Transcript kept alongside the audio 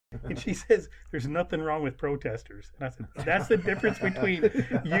And she says, there's nothing wrong with protesters. And I said, that's the difference between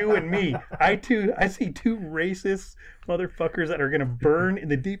you and me. I see two racist motherfuckers that are going to burn in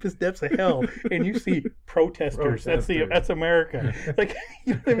the deepest depths of hell. And you see protesters. That's America. Like,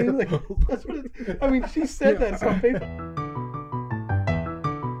 you know what I mean? Like, that's what I mean, she said that. It's on paper.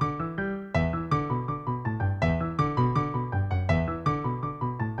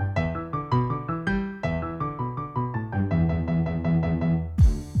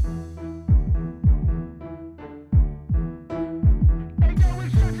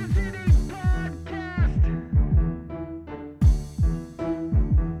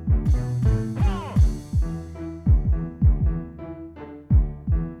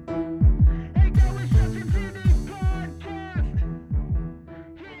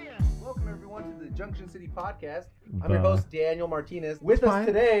 Podcast. I'm your host, Daniel Martinez. With us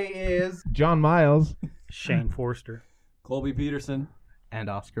today is John Miles, Shane Forster, Colby Peterson, and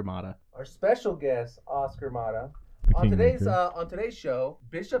Oscar Mata. Our special guest, Oscar Mata. On today's show,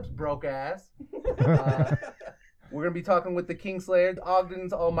 Bishop's broke ass. We're gonna be talking with the Kingslayer,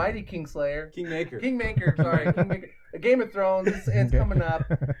 Ogden's almighty Kingslayer, Kingmaker. Game of Thrones. It's coming up.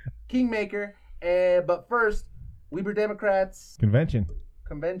 Kingmaker. But first, Weber Democrats convention.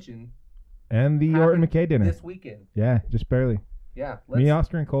 And the Orton McKay dinner. This weekend. Yeah, just barely. Yeah. Me,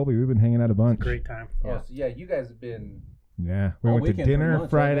 Oscar, and Colby, we've been hanging out a bunch. Great time. Oh, so you guys have been... Yeah, we went to dinner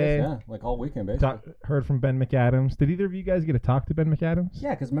Friday. Yeah, like all weekend, basically. Heard from Ben McAdams. Did either of you guys get to talk to Ben McAdams?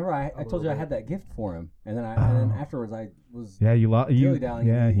 Yeah, because remember I told you I had that gift for him, and then and then afterwards I was you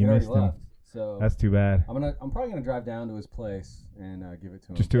missed him. Left. So that's too bad. I'm probably gonna drive down to his place and give it to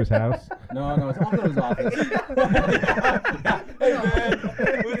him. Just to his house? No, I'll go to his office. Hey man,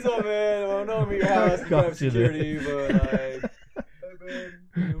 what's up, man? Well, I'm not at your house. You have security, but like, hey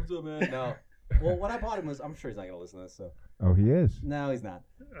man, what's up, man? No. Well, what I bought him was, I'm sure he's not gonna listen to this. So. Oh, he is. No, he's not.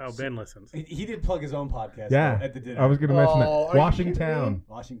 Oh, Ben listens. He did plug his own podcast. Yeah, at the dinner. I was gonna mention that.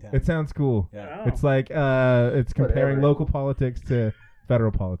 Washington. It sounds cool. Yeah. It's like it's comparing local politics to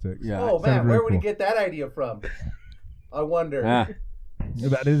federal politics. Yeah. Oh man, where would he get that idea from? I wonder.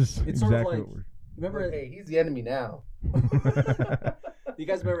 That is it's exactly sort of like, what we're... Remember, hey, he's the enemy now. You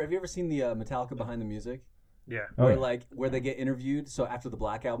guys remember? Have you ever seen the Metallica Behind the Music? Yeah. Where they get interviewed. So after the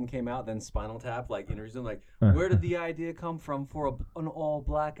Black Album came out, then Spinal Tap interviews them where did the idea come from for an all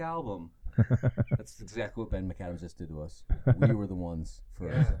black album? That's exactly what Ben McAdams just did to us. We were the ones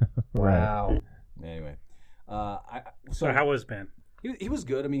first. Wow. Anyway, so how was Ben? He was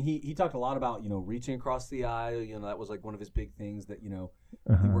good. I mean, he talked a lot about, reaching across the aisle. That was like one of his big things that,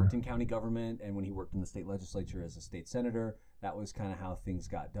 he worked in county government, and when he worked in the state legislature as a state senator, that was kind of how things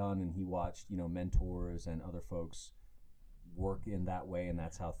got done. And he watched, mentors and other folks work in that way, and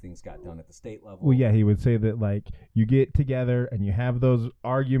that's how things got done at the state level. Well, yeah, he would say that you get together and you have those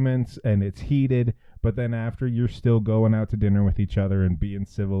arguments and it's heated, but then after you're still going out to dinner with each other and being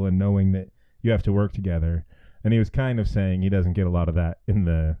civil and knowing that you have to work together. And he was kind of saying he doesn't get a lot of that in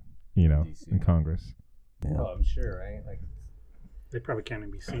the, in Congress. Yeah. Oh, I'm sure, right? They probably can't even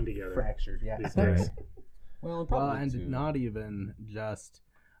be seen together. Fractured, yeah. Right. Well, probably and not even just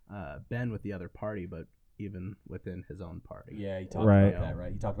Ben with the other party, but even within his own party. Yeah, he talked about that,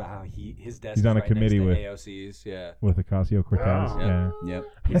 right? He talked about how his desk he's on a committee next to with AOC's, yeah, with Ocasio-Cortez. Oh.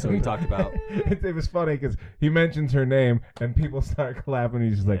 Yep. So he talked about. It was funny because he mentions her name and people start clapping.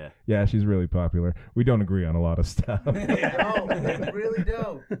 He's just like, "Yeah, she's really popular. We don't agree on a lot of stuff." No, they really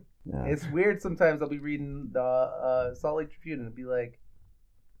don't. Yeah. It's weird. Sometimes I'll be reading the Salt Lake Tribune and it'll be like,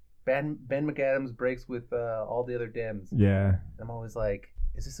 Ben McAdams breaks with all the other Dems. Yeah. I'm always like,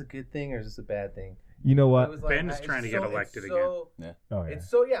 is this a good thing or is this a bad thing? You know what? Ben's trying to get elected again. Yeah. Oh, yeah. It's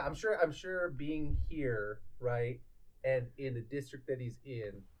so, yeah, I'm sure being here, right, and in the district that he's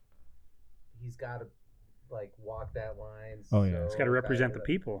in, he's got to, walk that line. Oh, yeah. He's got to represent the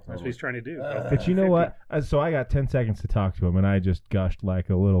people. That's what he's trying to do. But you know what? So I got 10 seconds to talk to him, and I just gushed like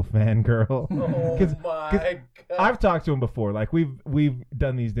a little fangirl. Oh, my God. I've talked to him before. We've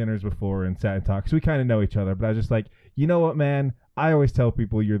done these dinners before and sat and talked, so we kind of know each other. But I was just like, you know what, man? I always tell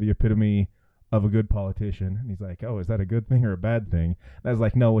people you're the epitome of a good politician. And he's like, oh, is that a good thing or a bad thing? And I was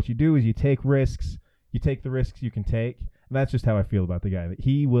like, no, what you do is you take risks. You take the risks you can take. And that's just how I feel about the guy. That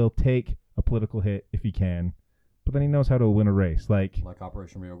he will take a political hit if he can, but then he knows how to win a race. Like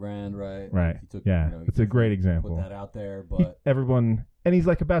Operation Rio Grande, right? Right. It's a great example. Put that out there, but and he's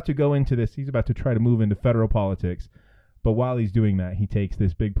about to go into this. He's about to try to move into federal politics. But while he's doing that, he takes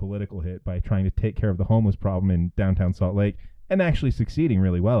this big political hit by trying to take care of the homeless problem in downtown Salt Lake and actually succeeding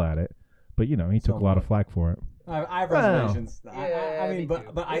really well at it. But, he took a lot of flack for it. I have reservations. I mean,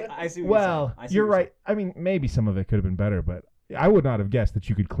 but I see what you're right. I mean, maybe some of it could have been better, but I would not have guessed that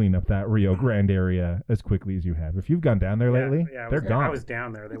you could clean up that Rio Grande area as quickly as you have. If you've gone down there lately, they're gone. I was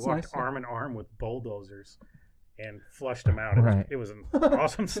down there. They It's walked nice, arm in arm with bulldozers and flushed them out. It was an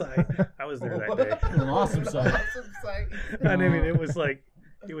awesome sight. I was there that day. An awesome sight. Awesome sight. I mean, it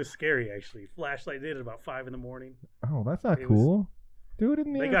was scary actually. Flashlight did it about 5 in the morning. Oh, that's not It cool. Do it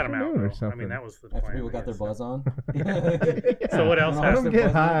in the They got them out. afternoon or Though. something. I mean, that was the After plan. people got their buzz on. So what else Let happened? them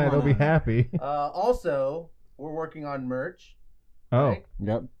get high. They'll be happy. Also, we're working on merch. Oh, Right?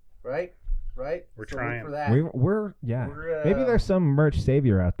 Yep. Right? Right? We're So trying. look for that. we're We're, Maybe there's some merch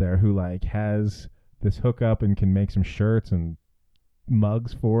savior out there who like has this hookup and can make some shirts and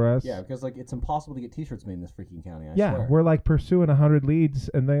mugs for us. Yeah, because like it's impossible to get T-shirts made in this freaking county. I Yeah, swear. we're like pursuing 100 leads,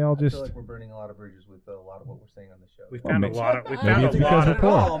 and they all I just. feel like we're burning a lot of bridges with a lot of what we're saying on the show. We Well, found maybe- a lot of. We maybe found it's a because lot we're of. poor.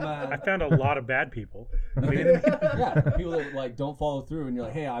 Oh, I man. found a lot of bad people. Yeah, people that like don't follow through, and you're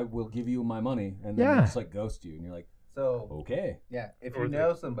like, "Hey, I will give you my money," and then Yeah. they just like ghost you, and you're like, So, "Okay." yeah, if Or you the-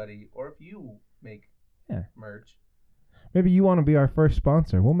 know somebody or if you make Yeah. merch, Maybe you want to be our first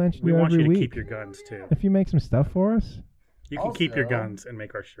sponsor. We'll mention We you want every you to week. keep your guns too. If you make some stuff for us. You can keep your Also- guns and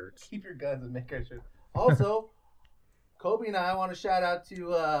make our shirts. keep your guns and make our shit. Also, Kobe and I want to shout out to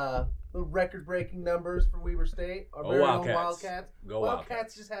the record-breaking numbers for Weber State. Our very own Wildcats. Go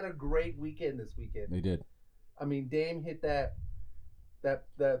Wildcats just had a great weekend this weekend. They did. I mean, Dame hit that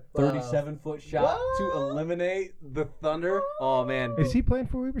 37-foot shot what? to eliminate the Thunder. Oh man, Is he playing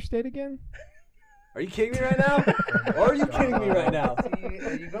for Weber State again? are you kidding me right now? Or are you kidding me right now? See,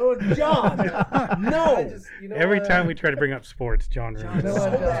 are you going, John? No. I just, you know Every what? time we try to bring up sports, John You ruins know it. So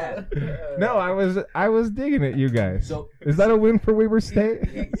what, bad. No, I was digging at you guys. So Is that a win for Weber State?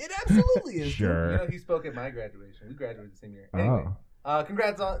 it absolutely is. Sure. You know, he spoke at my graduation. We graduated the same year. Anyway, Oh.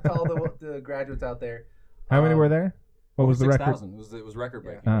 congrats to all the graduates out there. How many were there? What was the record? 6,000. It was record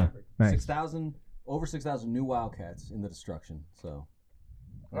breaking. Ah, nice. 6,000, over 6,000 new Wildcats in the destruction. So,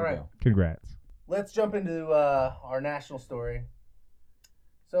 there All you right. go. Congrats. Let's jump into our national story.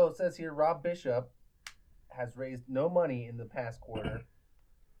 So it says here, Rob Bishop has raised no money in the past quarter.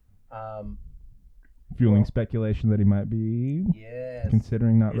 Fueling speculation that he might be Yes.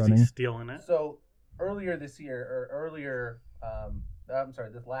 considering not Is running. he stealing it? So earlier this year, or earlier,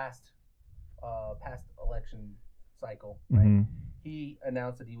 this last past election cycle, right? Mhm. He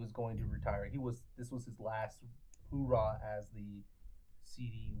announced that he was going to retire. This was his last hoorah as the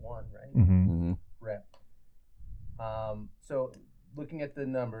CD1, right? Mhm. Mm-hmm. Rep. So looking at the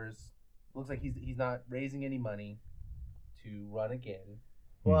numbers, looks like he's not raising any money to run again.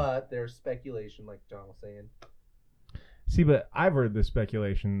 But there's speculation, like John was saying. See, but I've heard this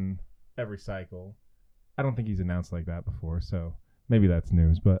speculation every cycle. I don't think he's announced like that before, so maybe that's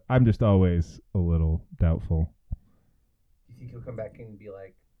news. But I'm just always a little doubtful. You think he'll come back and be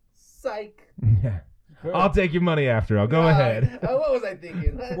like, "Psych"? Yeah, I'll take your money after all. Go ahead. What was I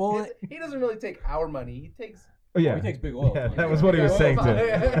thinking? Well, He doesn't really take our money. He takes. Oh, yeah, He takes big oil. Yeah, that was what he was saying too.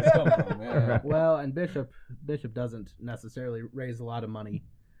 Yeah. Well, and Bishop doesn't necessarily raise a lot of money.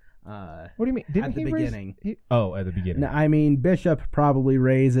 What do you mean? Didn't At the he raise- beginning. at the beginning. No, I mean, Bishop probably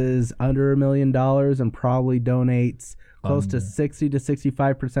raises under $1 million and probably donates close to Under. 60 to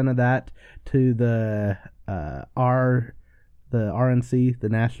 65% of that to the RNC, the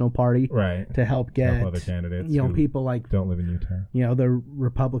National Party, Right. to help get Help other candidates who people like don't live in Utah. the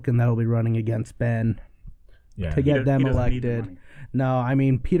Republican that'll be running against Ben Yeah. to get them He doesn't need the elected. money. No, I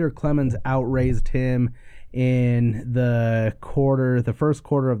mean Peter Clemens outraised him in the first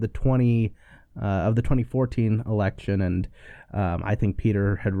quarter of the 2014 election, and I think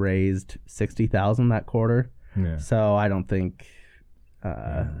Peter had raised 60,000 that quarter. Yeah. So I don't think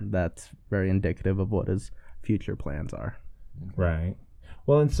that's very indicative of what his future plans are. Right.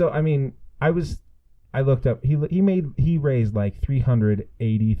 Well, and so I mean, I looked up. He raised like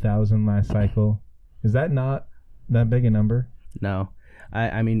 380,000 last cycle. Is that not that big a number? No,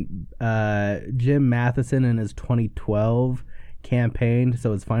 I mean Jim Matheson in his 2012 campaign,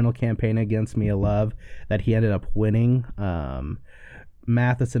 so his final campaign against Mia Love that he ended up winning.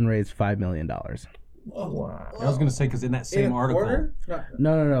 Matheson raised $5 million. Wow. I was gonna say because in that same article, No.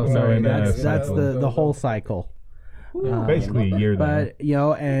 No, Sorry, in that that's cycle. the whole cycle. Basically a year though.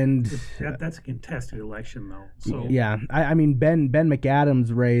 But and That's a contested election, though. So yeah, I mean Ben McAdams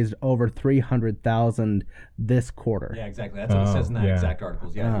raised over 300,000 this quarter. yeah, exactly. That's what it says in that yeah. exact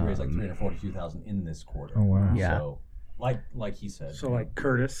articles. Yeah, he raised like 342,000 in this quarter. Oh wow. Yeah. So, like he said. So like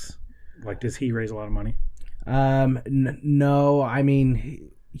Curtis, like does he raise a lot of money? No, I mean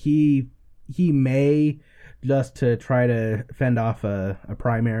he may, just to try to fend off a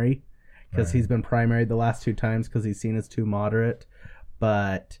primary, because Right. he's been primaried the last two times because he's seen as too moderate.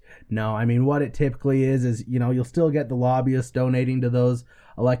 But no, I mean, what it typically is, you'll still get the lobbyists donating to those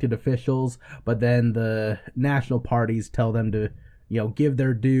elected officials, but then the national parties tell them to, give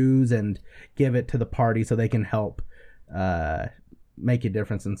their dues and give it to the party so they can help make a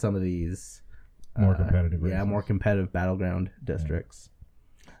difference in some of these more competitive races. more competitive battleground districts.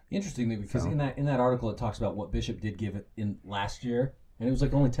 Interestingly, because in that article it talks about what Bishop did give it in last year, and it was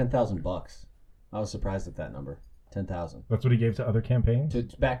like only $10,000. I was surprised at that number, 10,000. That's what he gave to other campaigns.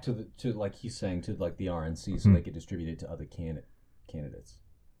 Back to like he's saying to like the RNC, so they could distribute it to other candidates.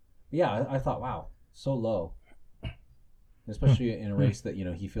 Yeah, I thought, wow, so low, especially in a race that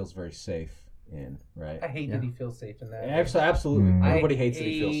he feels very safe in, right? I hate that he feels safe in that. Absolutely, everybody hates that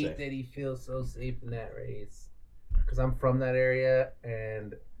he feels safe. I hate that he feels so safe in that race. Because I'm from that area,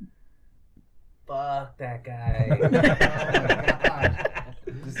 and fuck that guy. Oh my gosh.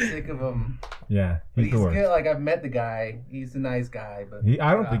 Just sick of him. Yeah, he's the worst. Good. Like, I've met the guy. He's a nice guy, but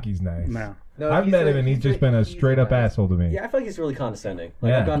I don't think he's nice. No, I've met him, and he's just been a straight up asshole to me. Yeah, I feel like he's really condescending.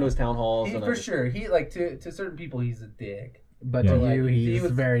 Like, I've gone to his town halls. For sure. He to certain people, he's a dick. But to you, he's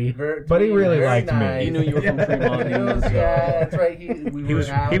very. But he really liked nice. me. He knew you were from Fremont. Yeah, that's right.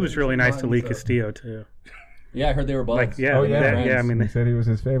 He was really nice to Lee Castillo too. Yeah, I heard they were buds. Like, yeah, I mean, he said he was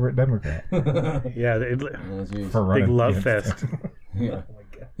his favorite Democrat. Yeah, for running big love fest. Yeah, oh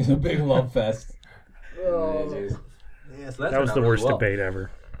my God. It's a big love fest. Oh, yeah, so that was the worst debate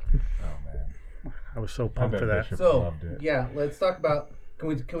ever. Oh man, I was so pumped for that. So yeah, let's talk about. Can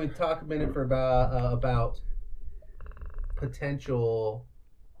we talk a minute for about potential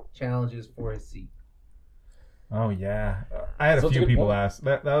challenges for his seat? Oh yeah, I had a few people ask.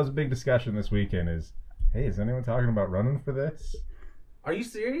 That was a big discussion this weekend. Hey, is anyone talking about running for this? Are you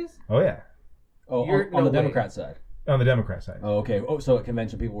serious? Oh yeah. Oh, on the Democrat side. On the Democrat side. Oh, okay. Oh, so at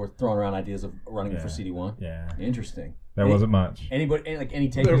convention, people were throwing around ideas of running for CD1. Yeah. Interesting. There wasn't much. Anybody, like any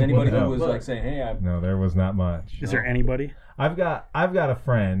takers? Anybody who was like saying, "Hey, No, there was not much. Is there anybody? I've got a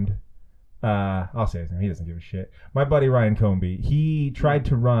friend. I'll say his name. He doesn't give a shit. My buddy Ryan Comby. He tried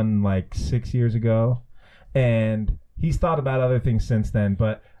to run like 6 years ago, and he's thought about other things since then.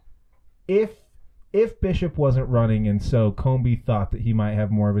 But if Bishop wasn't running, and so Comby thought that he might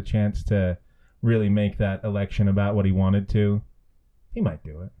have more of a chance to really make that election about what he wanted to, he might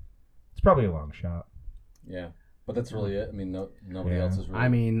do it. It's probably a long shot. Yeah, but that's really it. I mean, nobody else is really. I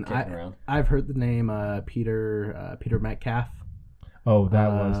mean, kicking around. I've heard the name Peter Metcalf. Oh, that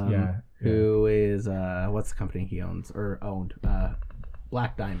was Who is what's the company he owns or owned?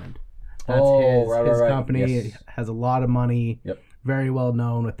 Black Diamond. That's his company. Yes. It has a lot of money. Yep. Very well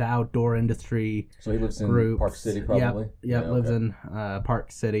known with the outdoor industry. So he lives in groups. Park City, probably. Yep, lives in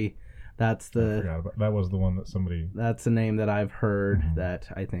Park City. That's that was the one that somebody. That's the name that I've heard that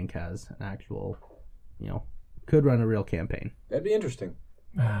I think has an actual, could run a real campaign. That'd be interesting.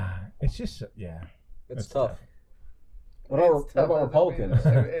 It's just it's tough. What about Republicans?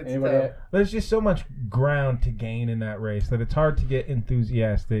 There's just so much ground to gain in that race that it's hard to get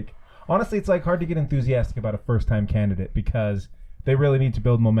enthusiastic. Honestly, it's like hard to get enthusiastic about a first-time candidate because they really need to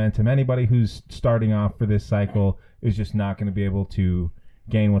build momentum. Anybody who's starting off for this cycle is just not going to be able to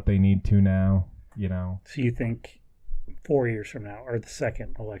gain what they need to now, So you think 4 years from now, or the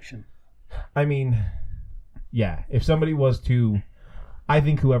second election? I mean, yeah. If somebody was to, I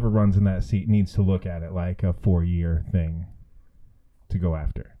think whoever runs in that seat needs to look at it like a 4-year thing to go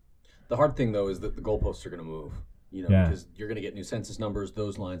after. The hard thing, though, is that the goalposts are going to move. Because you're going to get new census numbers.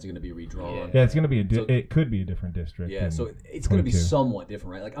 Those lines are going to be redrawn. Yeah, it's going to be it could be a different district. Yeah, so it's going to be somewhat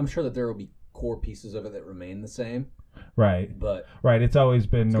different, right? Like, I'm sure that there will be core pieces of it that remain the same. Right. But it's always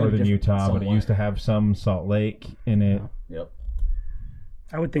been northern Utah, but it used to have some Salt Lake in it. Yep.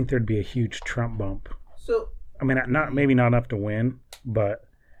 I would think there'd be a huge Trump bump. So, I mean, maybe not enough to win, but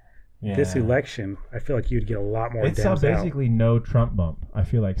this election, I feel like you'd get a lot more. It's basically no Trump bump. I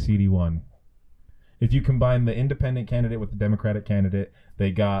feel like CD1. If you combine the independent candidate with the Democratic candidate,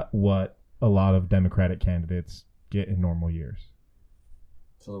 they got what a lot of Democratic candidates get in normal years.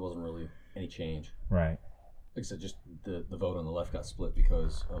 So there wasn't really any change. Right. Like I said, just the vote on the left got split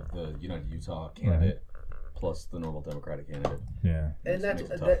because of the United Utah candidate plus the normal Democratic candidate. Yeah. And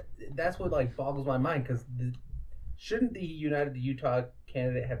that's what like boggles my mind because shouldn't the United Utah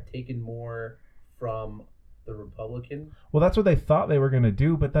candidate have taken more from the Republican? Well, that's what they thought they were going to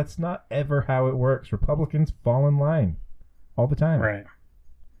do, but that's not ever how it works. Republicans fall in line all the time. Right.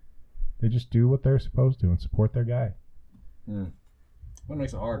 They just do what they're supposed to and support their guy. What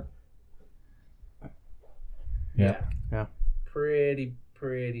makes it hard? Yeah. Pretty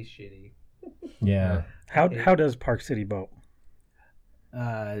shitty. Yeah. How does Park City vote?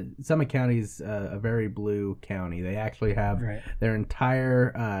 Summit County's a very blue county. They actually have Right. their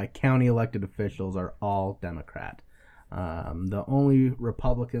entire county elected officials are all Democrat. The only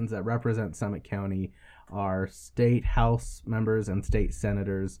Republicans that represent Summit County are state House members and state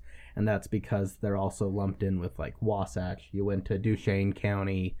senators, and that's because they're also lumped in with like Wasatch. You went to Duchesne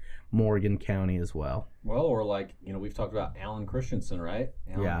County, Morgan County as well. Well, or like, we've talked about Alan Christensen, right?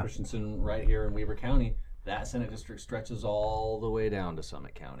 Alan Yeah. Christensen right here in Weber County. That Senate district stretches all the way down to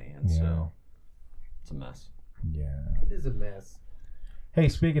Summit County, and so it's a mess. Yeah. It is a mess. Hey,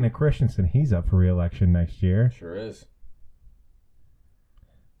 speaking of Christensen, he's up for re-election next year. Sure is.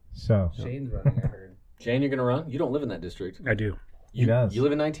 So Shane's running, I heard. Shane, you're going to run? You don't live in that district. I do. he does. You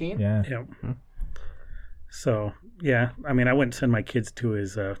live in 19? Yeah. Yep. So yeah, I mean, I wouldn't send my kids to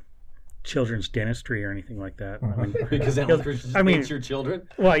his children's dentistry or anything like that. I mean, Because Alan Christensen I mean- hates your children?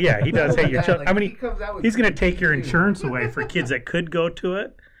 well, yeah, he does hate your children. I mean, he comes out with he's going to take your insurance away for kids that could go to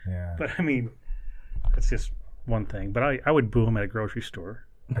it. Yeah. But I mean, it's just one thing. But I would boo him at a grocery store.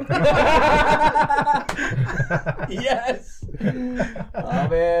 Yes. Oh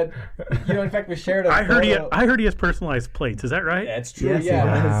man. In fact, we shared a I heard photo. I heard he has personalized plates. Is that right? That's true. Yes, yeah.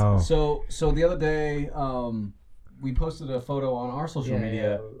 he does. Wow. So the other day, we posted a photo on our social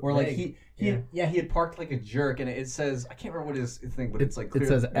media where like Meg. he had parked like a jerk, and it says, I can't remember what his thing, but it's like clear. It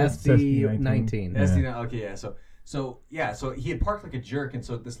says SD19. SD19. Yeah. SD. Okay, yeah. So he had parked like a jerk, and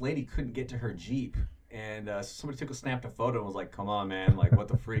so this lady couldn't get to her Jeep, and somebody snapped a photo and was like, "Come on, man! Like, what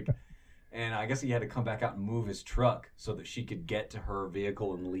the freak?" And I guess he had to come back out and move his truck so that she could get to her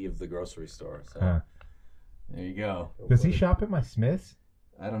vehicle and leave the grocery store. So there you go. Does he shop at my Smith's?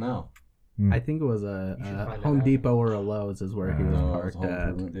 I don't know. I think it was a You should find Home that out. Depot or a Lowe's is where he was No, it's a parked home at.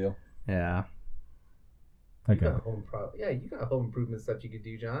 improvement deal. Yeah. You Okay. got you got home improvement stuff you could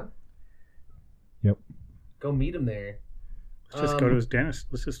do, John. Yep. Go meet him there. Let's just go to his dentist.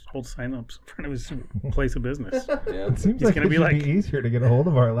 Let's just hold sign-ups in front of his place of business. Yeah. It seems He's like gonna it be should like- be easier to get a hold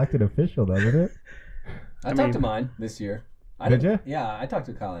of our elected official, doesn't it? I I talked mean- to mine this year. Did ya? Yeah, I talked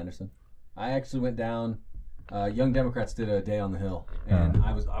to Kyle Anderson. I actually went down. Young Democrats did a day on the Hill, and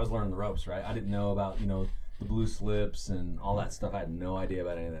I was learning the ropes. Right, I didn't know about the blue slips and all that stuff. I had no idea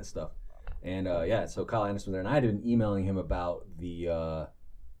about any of that stuff. And so Kyle Anderson was there, and I had been emailing him about the. I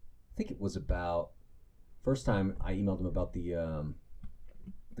think it was about first time I emailed him about the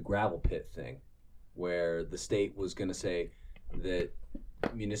gravel pit thing, where the state was going to say that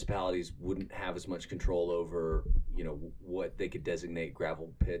municipalities wouldn't have as much control over, what they could designate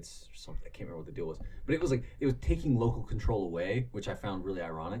gravel pits or something. I can't remember what the deal was, but it was taking local control away, which I found really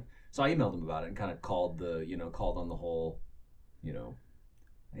ironic. So I emailed him about it and kind of called on the whole,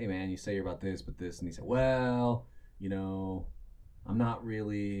 hey man, you say you're about this, but this, and he said, well, I'm not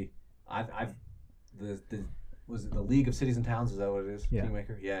really. Was it the League of Cities and Towns? Is that what it is? Yeah.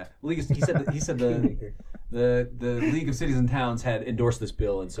 Kingmaker. Yeah. He said the League of Cities and Towns had endorsed this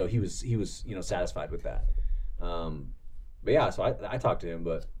bill, and so he was satisfied with that. But yeah, so I talked to him,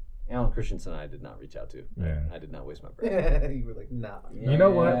 but Alan Christensen I did not reach out to. Yeah. I did not waste my breath. You were like, nah. You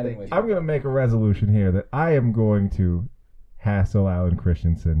know what? I didn't waste I'm going to make a resolution here that I am going to hassle Alan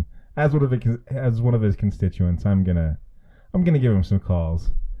Christensen as one of his constituents. I'm gonna give him some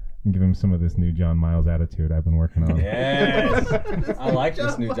calls and give him some of this new John Miles attitude I've been working on. Yes, I like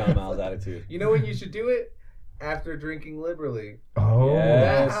this new John Miles attitude. You know when you should do it? After drinking liberally. Oh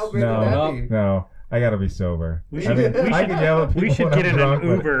Yes. How great No. would that No. be? no, I gotta be sober. We I should, mean, we I should, can yell at people we should when get I'm in drunk, an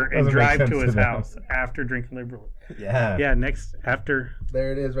but Uber it and doesn't make drive to sense his them. house after drinking liberal. Yeah. Yeah, after.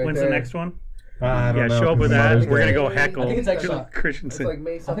 There it is right When's there. the next one? I don't Yeah, know, show up 'cause with it's that. Mother's We're Day. gonna go I heckle think it's actually- It's Christensen. like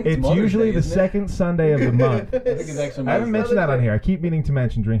May I think something. it's It's Mother's usually Day, the isn't it? second Sunday of the month. I think it's actually I haven't Mother's mentioned that on here. I keep meaning to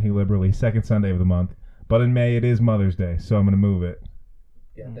mention drinking liberally, second Sunday of the month. But in May, it is Mother's Day, so I'm going to move it.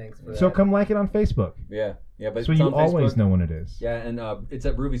 Yeah, thanks for that. So come like it on Facebook. Yeah, but So it's you on always Facebook. know when it is. Yeah, and it's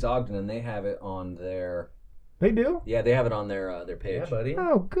at Ruby's Ogden, and they have it on their. They do? Yeah, they have it on their page. Yeah, buddy.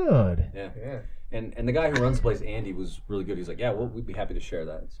 Oh, good. Yeah. Yeah. And the guy who runs the place, Andy, was really good. He's like, yeah, we'd be happy to share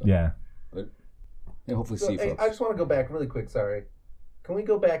that. So, Yeah. But yeah, hopefully So, see hey, folks. I just want to go back really quick. Sorry. Can we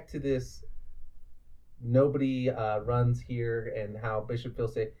go back to this? Nobody runs here, and how Bishop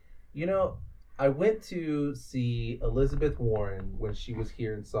feels safe. I went to see Elizabeth Warren when she was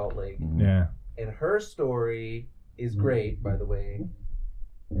here in Salt Lake, Yeah. and her story is great. By the way,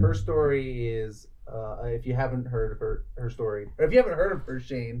 her story is. If you haven't heard of her story, or if you haven't heard of her,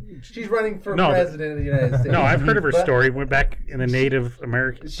 Shane, she's running for No, president of the United States. No, I've heard of her But story. Went back in the Native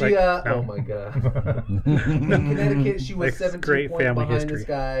American. She, oh my god. In Connecticut, she was Like, 17 great points family behind history. this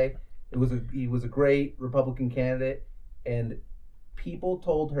guy. He was a great Republican candidate, and people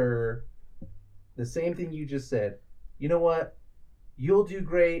told her the same thing you just said. You know what? you'll do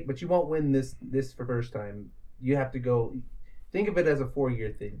great, but you won't win this for first time. You have to go. Think of it as a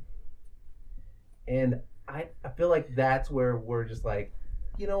 4-year thing. And I feel like that's where we're just like,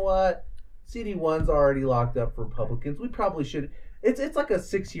 you know what? CD1's already locked up for Republicans. We probably should. It's like a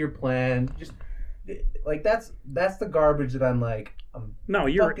 6-year plan. Just like that's the garbage that I'm like. No,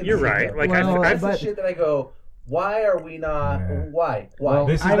 you're right. Like that's the shit that I go. Why are we not? Yeah. Why? Well,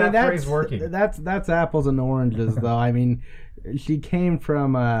 this is that phrase working. That's apples and oranges, though. I mean, she came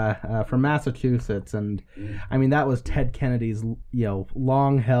from Massachusetts, and I mean that was Ted Kennedy's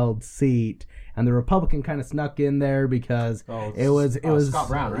long held seat, and the Republican kind of snuck in there because it was Scott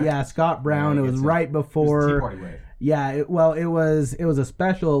Brown, right? Yeah, Scott Brown. It was right before. It was the Tea Party wave. Yeah, it was a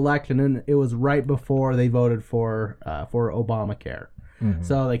special election, and it was right before they voted for Obamacare. Mm-hmm.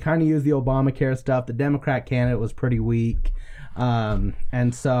 So they kind of used the Obamacare stuff. The Democrat candidate was pretty weak, and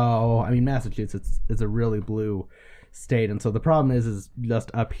so I mean Massachusetts is a really blue state, and so the problem is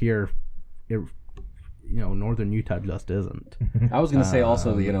just up here, northern Utah just isn't. I was gonna say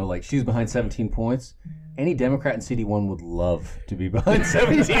also, like she's behind 17 points. Any Democrat in CD1 would love to be behind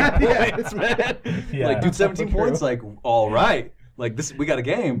 17 points, man. Yeah, like, dude, 17 points, like, all right, like this, we got a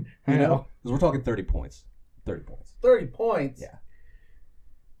game, because we're talking 30 points. 30 points. 30 points. Yeah.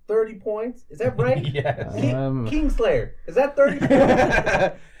 30 points? Is that right? Yes. Kingslayer. Is that 30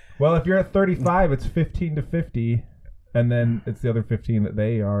 points? Well, if you're at 35, it's 15 to 50, and then it's the other 15 that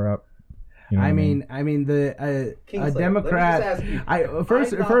they are up. You know I mean, the Democrat. I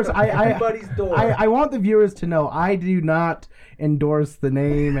want the viewers to know I do not endorse the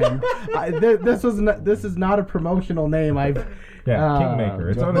name, and this is not a promotional name.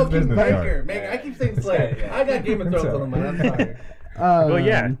 Kingmaker. It's on his business card. I keep saying Slayer. I got Game of Thrones on my mind. I'm sorry. Well,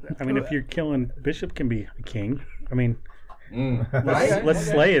 yeah. I mean, if you're killing Bishop, can be a king. I mean, let's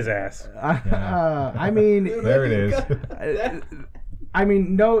slay his ass. I mean, there it is. I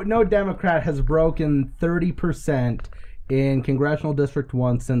mean, no Democrat has broken 30% in Congressional District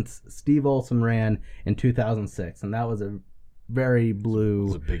 1 since Steve Olson ran in 2006, and that was a very blue it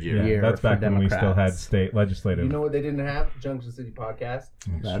was a big year. That's back when Democrats. We still had state legislative. You know what they didn't have? Junction City Podcast.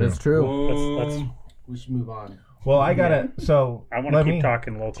 That is true. We should move on. Well, I gotta. So I want to keep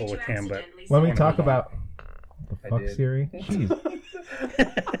talking local with him, but let me talk about the fuck Siri. Jeez.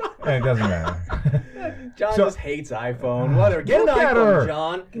 It doesn't matter. John just hates iPhone. Whatever. Get an iPhone,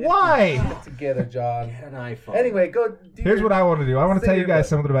 John. Why? Get together, John. Get an iPhone. Anyway, go. Here's what I want to do. I want to tell you guys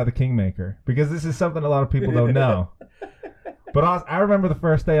something about the Kingmaker, because this is something a lot of people don't know. But I remember the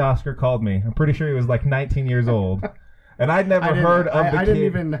first day Oscar called me. I'm pretty sure he was like 19 years old. And I'd never heard of the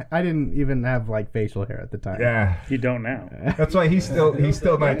kid. I didn't even have like facial hair at the time. Yeah. You don't now. That's why he's still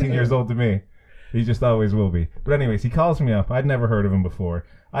 19 years old to me. He just always will be. But anyways, he calls me up. I'd never heard of him before.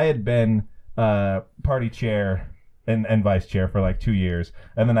 I had been party chair and vice chair for like 2 years.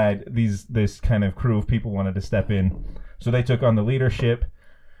 And then I had this kind of crew of people wanted to step in. So they took on the leadership.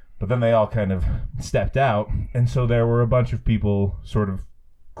 But then they all kind of stepped out. And so there were a bunch of people sort of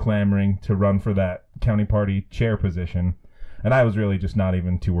clamoring to run for that county party chair position, and I was really just not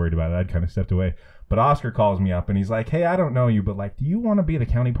even too worried about it. I'd kind of stepped away. But Oscar calls me up and he's like, "Hey, I don't know you, but like, do you want to be the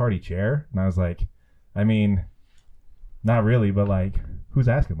county party chair?" And I was like, "I mean, not really, but like, who's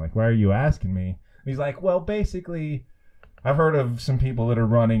asking? Like, why are you asking me?" And he's like, "Well, basically, I've heard of some people that are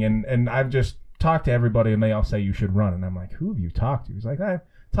running, and I've just talked to everybody, and they all say you should run." And I'm like, "Who have you talked to?" He's like, "I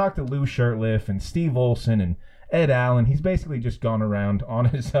talked to Lou Shirtliff and Steve Olson and Ed Allen." He's basically just gone around on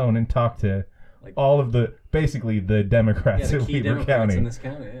his own and talked to all of the Democrats in Weber County. In this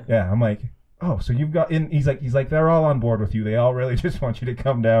county, yeah, I'm like, "Oh, so you've got in?" He's like, "They're all on board with you. They all really just want you to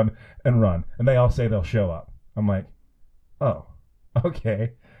come down and run, and they all say they'll show up." I'm like, "Oh,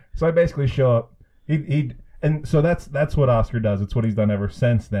 okay." So I basically show up. And so that's what Oscar does. It's what he's done ever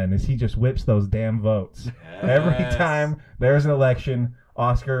since then. Is he just whips those damn votes. Yes. Every time there's an election,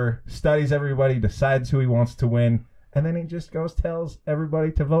 Oscar studies everybody, decides who he wants to win, and then he just tells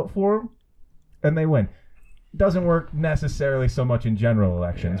everybody to vote for him, and they win. Doesn't work necessarily so much in general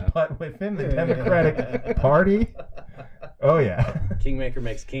elections, but within the Democratic Party, oh yeah. Kingmaker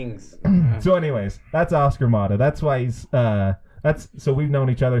makes kings. So anyways, that's Oscar Mata. That's why he's, so we've known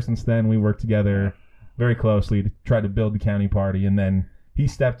each other since then. We worked together very closely to try to build the county party, and then he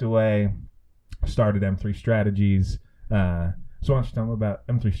stepped away, started M3 Strategies. So why don't you tell them about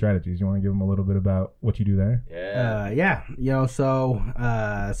M3 Strategies? You want to give them a little bit about what you do there? Yeah. So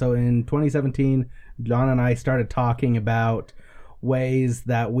in 2017, John and I started talking about ways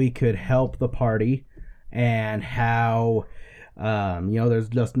that we could help the party and how There's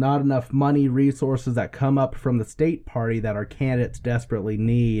just not enough money, resources that come up from the state party that our candidates desperately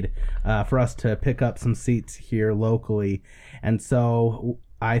need for us to pick up some seats here locally. And so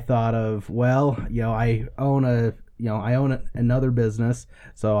I thought of, I own another business,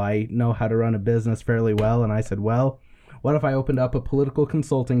 so I know how to run a business fairly well. And I said, well, what if I opened up a political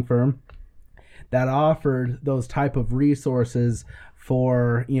consulting firm that offered those type of resources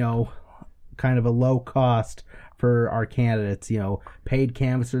for, kind of a low cost for our candidates, paid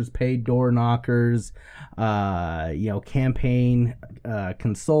canvassers, paid door knockers, campaign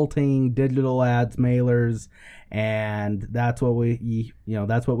consulting, digital ads, mailers. And that's what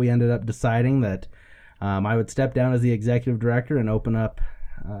we ended up deciding, that I would step down as the executive director and open up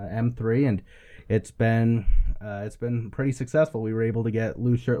M3, and it's been pretty successful. We were able to get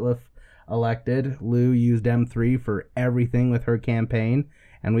Lou Shurtleff elected. Lou used M3 for everything with her campaign,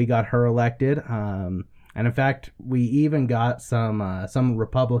 and we got her elected. And in fact, we even got some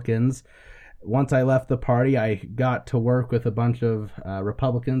Republicans. Once I left the party, I got to work with a bunch of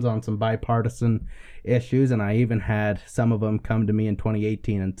Republicans on some bipartisan issues, and I even had some of them come to me in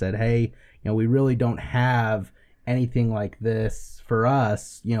 2018 and said, hey, we really don't have anything like this for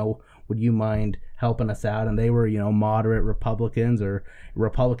us. Would you mind helping us out? And they were, moderate Republicans, or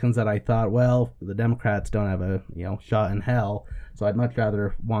Republicans that I thought, well, the Democrats don't have a, shot in hell. So I'd much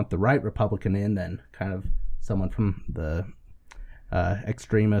rather want the right Republican in than kind of someone from the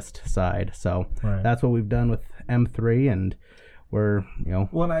extremist side. So That's what we've done with M3, and we're,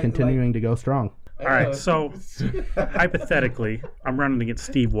 continuing to go strong. All right, so hypothetically, I'm running against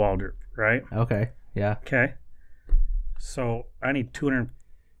Steve Waldrop, right? Okay, yeah. Okay. So I need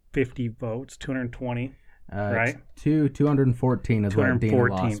 250 votes, 220, right? 214 is what Dina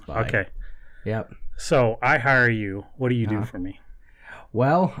lost by. Okay. Yep. So I hire you. What do you do for me?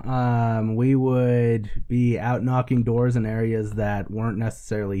 Well, we would be out knocking doors in areas that weren't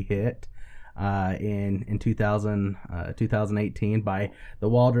necessarily hit in 2018 by the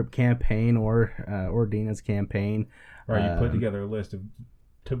Waldrop campaign or Dina's campaign. Right, you put together a list of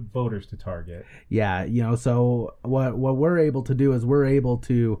voters to target. Yeah, so what we're able to do is we're able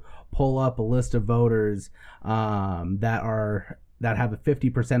to pull up a list of voters that have a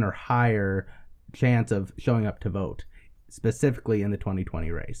 50% or higher chance of showing up to vote, specifically in the 2020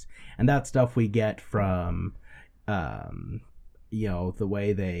 race. And that stuff we get from the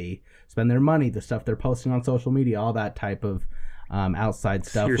way they spend their money, the stuff they're posting on social media, all that type of outside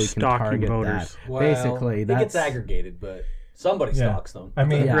stuff. You're we can target voters. that. Well, basically, it gets aggregated, but somebody stalks them. I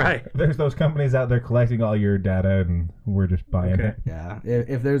mean, right. There's those companies out there collecting all your data, and we're just buying it. Yeah,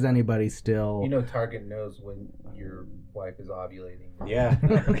 if there's anybody still... Target knows when your wife is ovulating. Yeah.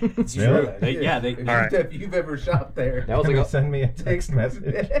 It's Really? If you've ever shopped there. That was Can like they send me a text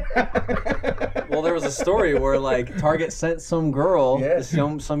message? Well, there was a story where Target sent some girl, Yes.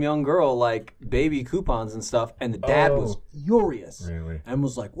 some young girl, baby coupons and stuff, and the dad was furious. Really? And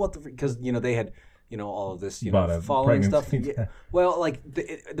was like, "What the?" Because they had all of this About a following stuff. pregnancy test. Well,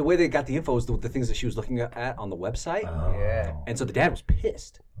 the way they got the info was the things that she was looking at on the website. Yeah. And so the dad was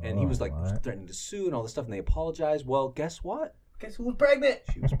pissed, and he was what? threatening to sue and all this stuff, and they apologized. Well, guess what? Guess who was pregnant?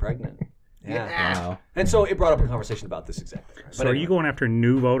 She was pregnant. Yeah. Wow. And so it brought up a conversation about this exactly. So are you going after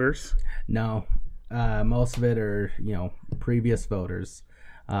new voters? No, most of it are previous voters.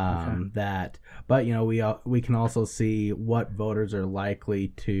 But we can also see what voters are likely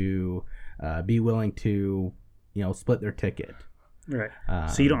to be willing to split their ticket. Right.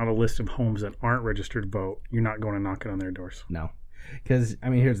 So you don't have a list of homes that aren't registered to vote. You're not going to knock it on their doors. No. Because,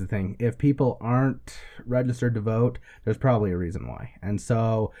 here's the thing. If people aren't registered to vote, there's probably a reason why. And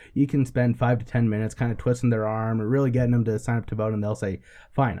so you can spend 5 to 10 minutes kind of twisting their arm or really getting them to sign up to vote, and they'll say,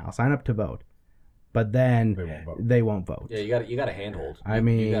 fine, I'll sign up to vote. But then they won't vote. Yeah, you got a handhold.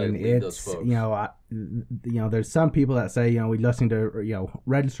 You gotta lead those folks. There's some people that say, we just need to,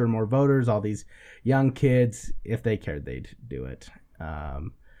 register more voters, all these young kids. If they cared, they'd do it.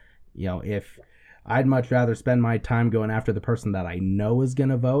 If I'd much rather spend my time going after the person that I know is going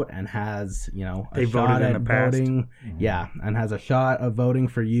to vote and has, a shot at voting. Mm-hmm. And has a shot of voting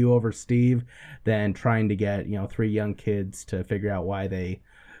for you over Steve than trying to get, 3 young kids to figure out why they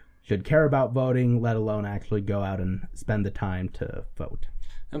should care about voting, let alone actually go out and spend the time to vote.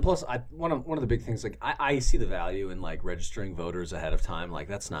 And plus, one of the big things, I see the value in registering voters ahead of time.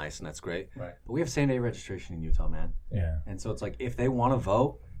 That's nice and that's great. Right. But we have same day registration in Utah, man. Yeah. And so it's if they want to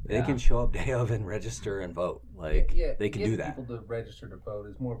vote, they can show up day of and register and vote. They can do that. People to register to vote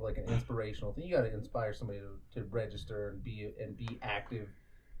is more of an inspirational thing. You got to inspire somebody to register and be active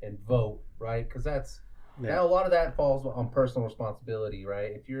and vote, right? Because now a lot of that falls on personal responsibility,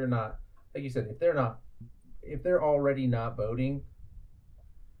 right? If you're not, like you said, if they're not if they're already not voting,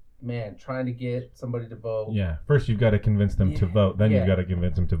 man, trying to get somebody to vote. Yeah. First, you've got to convince them to vote. Then you've got to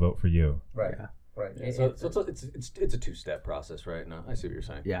convince them to vote for you. Right. Yeah. Right. Yeah, so it's a two-step process, right? No, I see what you're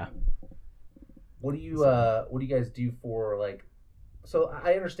saying. Yeah. What do you guys do for like? So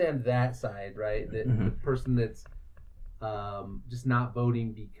I understand that side, right? The person that's just not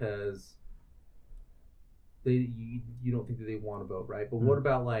voting because you don't think that they want to vote, right? But what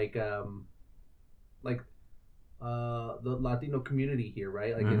about like the Latino community here,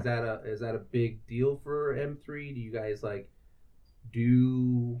 right? Like, is that a big deal for M3? Do you guys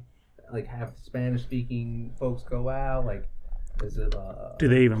have Spanish speaking folks go out? Like, is it do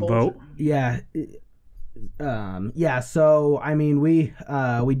they even vote? Yeah. So I mean, we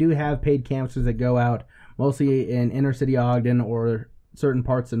do have paid canvassers that go out mostly in inner city Ogden or certain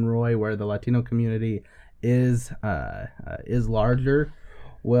parts in Roy where the Latino community is larger.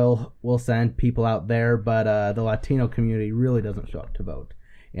 We'll send people out there, but the Latino community really doesn't show up to vote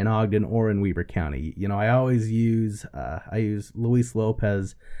in Ogden or in Weber County. You know, I always use Luis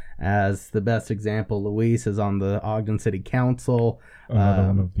Lopez as the best example. Luis is on the Ogden City Council. Another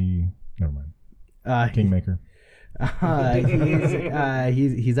one of the never mind. Kingmaker.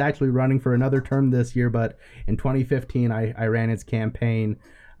 He's actually running for another term this year, but in 2015 I ran his campaign,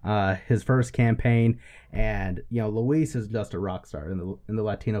 his first campaign, and Luis is just a rock star in the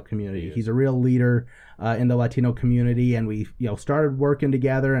Latino community. He's a real leader in the Latino community, and we started working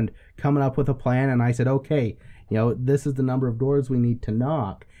together and coming up with a plan. And I said, okay, this is the number of doors we need to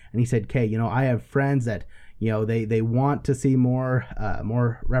knock. And he said, okay, I have friends that they want to see more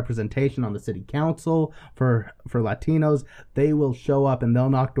representation on the city council for Latinos. They will show up and they'll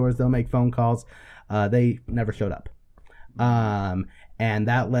knock doors. They'll make phone calls. They never showed up. And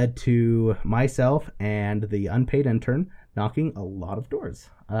that led to myself and the unpaid intern knocking a lot of doors.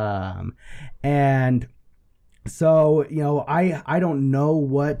 And so, I don't know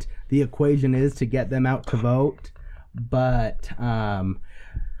what the equation is to get them out to vote, but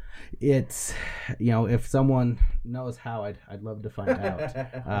it's, if someone knows how, I'd love to find out.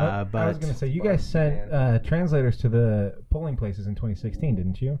 But I was going to say, you guys sent translators to the polling places in 2016,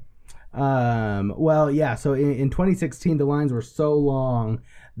 didn't you? Well, yeah. So in 2016, the lines were so long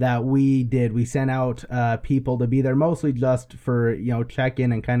that we sent out people to be there, mostly just for check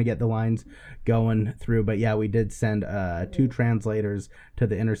in and kind of get the lines going through. But yeah, we did send 2 translators to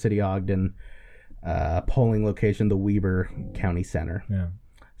the inner city Ogden polling location, the Weber County Center. Yeah.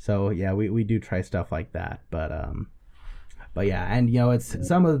 So yeah, we do try stuff like that, but yeah, and it's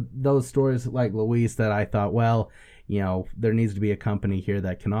some of those stories like Luis that I thought, well, there needs to be a company here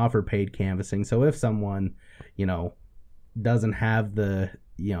that can offer paid canvassing. So if someone, doesn't have the,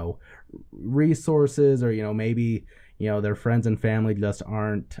 resources, or, maybe, their friends and family just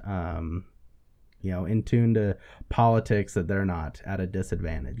aren't, in tune to politics, that they're not at a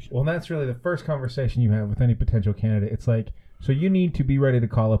disadvantage. Well, that's really the first conversation you have with any potential candidate. It's like, so you need to be ready to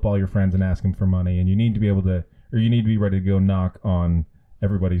call up all your friends and ask them for money, and you need to be ready to go knock on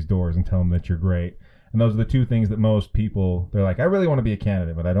everybody's doors and tell them that you're great. And those are the 2 things that most people, they're like, I really want to be a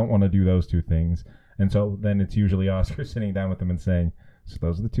candidate, but I don't want to do those 2 things. And so then it's usually Oscar sitting down with them and saying, so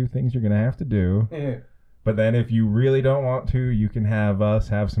those are the 2 things you're going to have to do. Yeah. But then if you really don't want to, you can have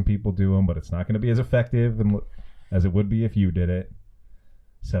some people do them, but it's not going to be as effective as it would be if you did it.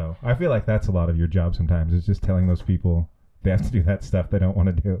 So I feel like that's a lot of your job sometimes, is just telling those people they have to do that stuff they don't want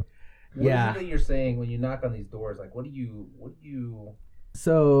to do. What is it that you're saying when you knock on these doors? Like, what do you...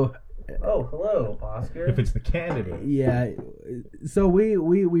 So... Oh, hello, Oscar. If it's the candidate. Yeah. So we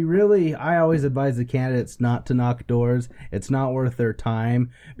really, I always advise the candidates not to knock doors. It's not worth their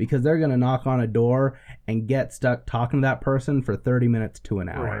time, because they're going to knock on a door and get stuck talking to that person for 30 minutes to an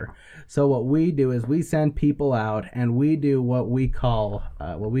hour. Right. So what we do is we send people out and we do what we call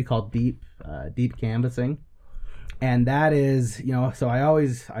deep canvassing. And that is, so I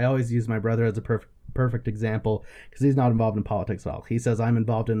always use my brother as a perfect example, because he's not involved in politics at all. He says I'm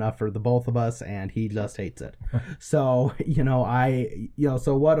involved enough for the both of us, and he just hates it. So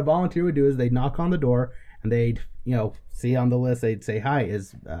so what a volunteer would do is they'd knock on the door and they'd see on the list, they'd say, hi,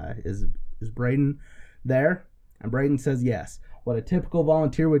 is Braden there? And Braden says yes. What a typical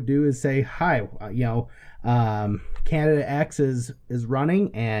volunteer would do is say, hi, candidate X is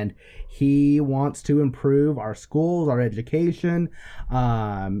running and he wants to improve our schools, our education,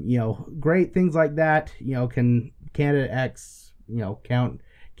 great things like that. Can candidate X, count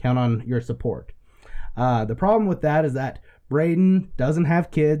on your support. The problem with that is that Braden doesn't have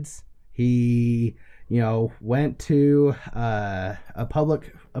kids. He, went to a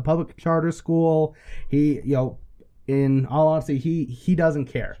public charter school. He, in all honesty, he doesn't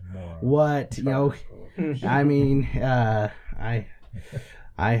care what I mean, I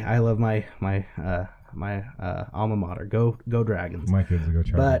love my alma mater. Go Dragons. My kids will go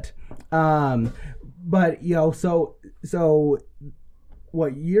Chargers. But you know, so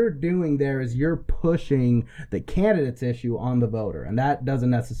what you're doing there is you're pushing the candidate's issue on the voter, and that doesn't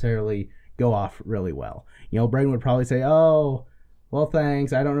necessarily go off really well. You know, Braden would probably say, "Oh, well,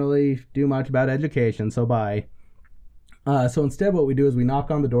 thanks. I don't really do much about education, so bye." So instead, what we do is we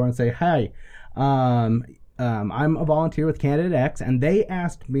knock on the door and say, "Hi, I'm a volunteer with Candidate X, and they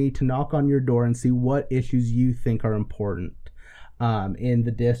asked me to knock on your door and see what issues you think are important in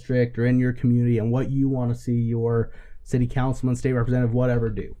the district or in your community, and what you want to see your city councilman, state representative, whatever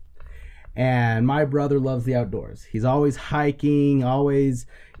do." And my brother loves the outdoors. He's always hiking, always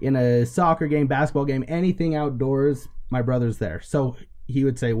in a soccer game, basketball game, anything outdoors, my brother's there. So he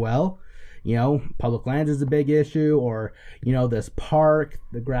would say, well, you know, public lands is a big issue, or, you know, this park,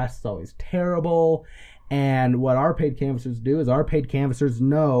 the grass is always terrible. And what our paid canvassers do is our paid canvassers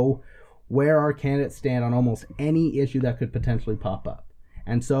know where our candidates stand on almost any issue that could potentially pop up.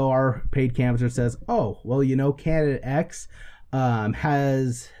 And so our paid canvasser says, oh, well, you know, Candidate X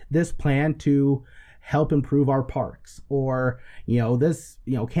has this plan to help improve our parks. Or, you know, this,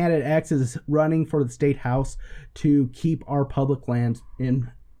 you know, Candidate X is running for the state house to keep our public lands in,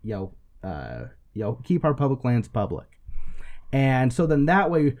 keep our public lands public. And so then that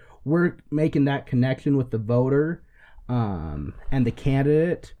way we're making that connection with the voter and the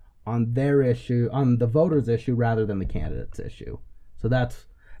candidate on their issue, on the voter's issue rather than the candidate's issue. So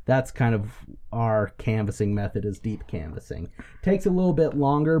that's kind of our canvassing method, is deep canvassing. Takes a little bit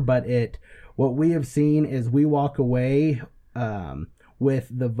longer, but what we have seen is we walk away with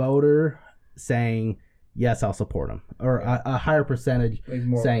the voter saying, yes, I'll support him, or a higher percentage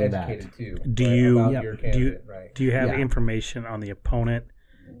more saying that. Too, Do right, you about your candidate, right? do you have Yeah. information on the opponent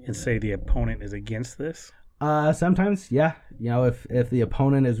and say the opponent is against this? Sometimes, yeah. You know, if the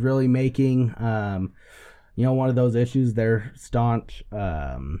opponent is really making, one of those issues their staunch,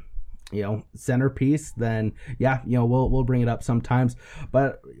 centerpiece, then yeah, we'll bring it up sometimes.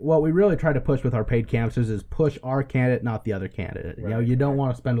 But what we really try to push with our paid canvassers is push our candidate, not the other candidate. Right. You don't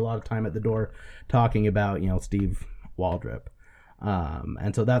want to spend a lot of time at the door talking about, Steve Waldrop.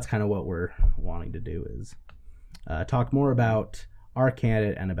 And so that's kind of what we're wanting to do, is talk more about our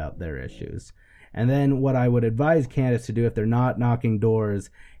candidate and about their issues. And then what I would advise candidates to do if they're not knocking doors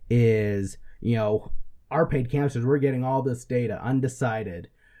is, our paid canvassers, we're getting all this data, undecided,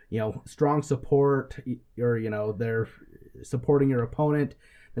 strong support, or, they're supporting your opponent.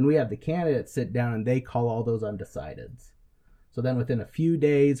 Then we have the candidates sit down and they call all those undecideds. So then within a few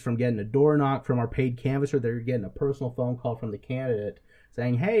days from getting a door knock from our paid canvasser, they're getting a personal phone call from the candidate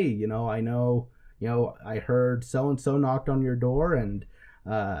saying, hey, I know, I heard so-and-so knocked on your door, and,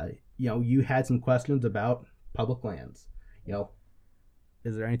 you had some questions about public lands.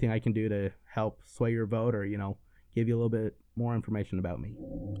 Is there anything I can do to help sway your vote, or, give you a little bit more information about me?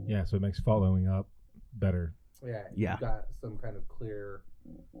 Yeah, so it makes following up better. Yeah. Yeah. You've got some kind of clear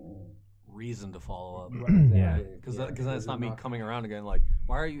reason to follow up. Yeah. Because that's not me coming around again like,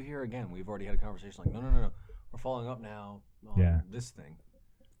 why are you here again? We've already had a conversation. Like, no. We're following up now on this thing.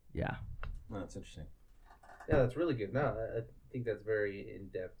 Yeah. Oh, that's interesting. Yeah, that's really good. No, I think that's very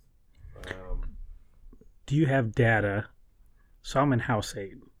in-depth. Do you have data? So I'm in House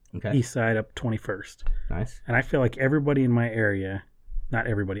 8, Okay. east side up 21st. Nice. And I feel like everybody in my area, not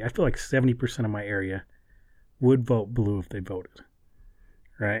everybody, I feel like 70% of my area would vote blue if they voted.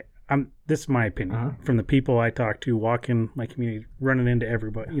 Right? This is my opinion. Uh-huh. From the people I talk to, walking my community, running into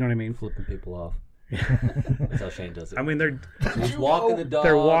everybody. You know what I mean? Flipping people off. That's how Shane does it. I mean, they're Just walking the dogs.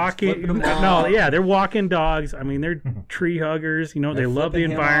 they're walking. flipping them No, off, yeah, they're walking dogs. I mean, they're tree huggers. They they're love the flipping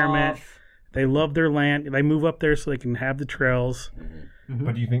him environment. off. They love their land. They move up there so they can have the trails.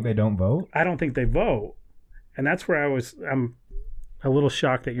 But do you think they don't vote? I don't think they vote, and that's where I'm a little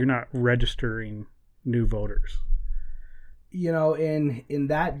shocked that you're not registering new voters. In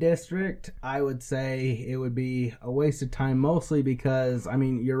that district, I would say it would be a waste of time, mostly because, I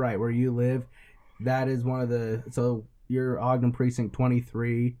mean, you're right, where you live, that is one of so your Ogden Precinct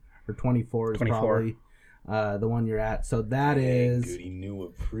 23 or 24 is 24. probably the one you're at. So that is... Good, he knew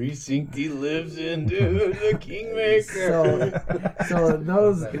what precinct he lives in, dude. The Kingmaker. So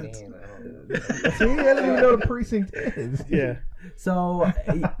those... What does that mean? See, he doesn't even know what a precinct is. Yeah. So,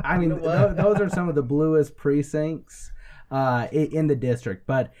 I mean, those are some of the bluest precincts in the district.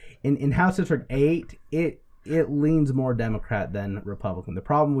 But in House District 8, it leans more Democrat than Republican. The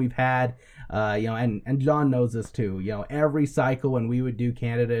problem we've had, and John knows this too, every cycle when we would do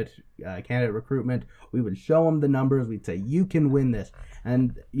candidate recruitment, we would show them the numbers. We'd say, you can win this.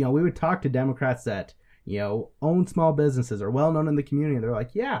 And, we would talk to Democrats that own small businesses, are well known in the community. And they're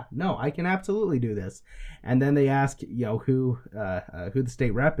like, yeah, no, I can absolutely do this. And then they ask, who the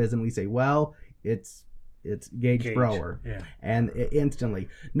state rep is, and we say, well, it's Gage Frower. Yeah. And instantly,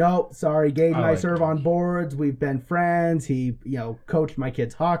 no, sorry, Gage and I serve on boards. We've been friends. He, coached my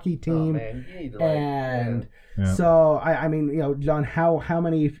kids' hockey team. Oh, man, you need to and Yeah. so, I mean, John, how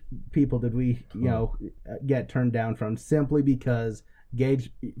many people did we, get turned down from simply because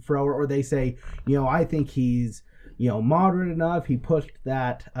Gage Frower, or they say, I think he's, moderate enough. He pushed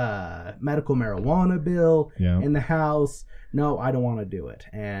that medical marijuana bill in the House. No, I don't want to do it.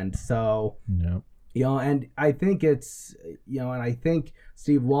 And so, and I think it's, and I think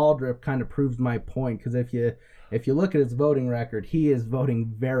Steve Waldrop kind of proves my point, because if you look at his voting record, he is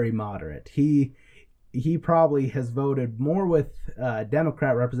voting very moderate. He probably has voted more with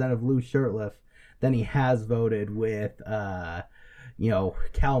Democrat Representative Lou Shurtleff than he has voted with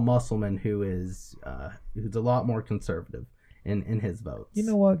Cal Musselman, who's a lot more conservative in his votes. You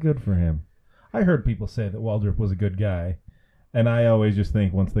know what? Good for him. I heard people say that Waldrop was a good guy, and I always just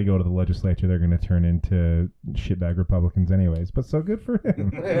think once they go to the legislature, they're going to turn into shitbag Republicans anyways. But so good for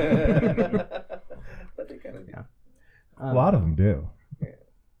him. But they kind of do. A lot of them do.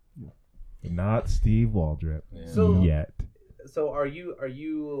 Not Steve Waldrop yet. So are you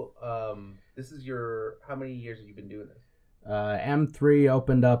this is your, how many years have you been doing this? M3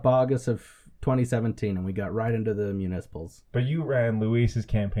 opened up August of 2017, and we got right into the municipals. But you ran Luis's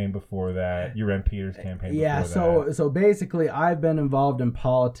campaign before that. You ran Peter's campaign before that. So basically, I've been involved in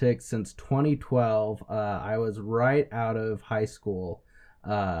politics since 2012. I was right out of high school.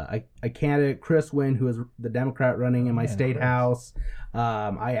 A candidate, Chris Wynn, who is the Democrat running in my state house,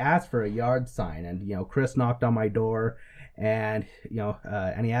 I asked for a yard sign, and Chris knocked on my door, and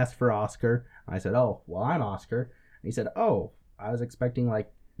and he asked for Oscar. I said, "Oh, well, I'm Oscar." And he said, "Oh, I was expecting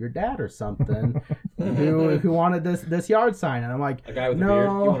like your dad or something who wanted this yard sign." And I'm like, a guy with a beard. You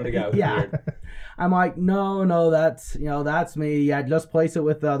wanted a guy with a beard. I'm like, no, that's me. Yeah, just place it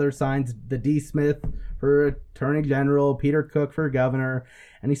with the other signs. The D. Smith for Attorney General, Peter Cook for Governor.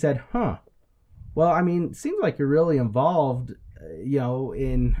 And he said, well, I mean, seems like you're really involved,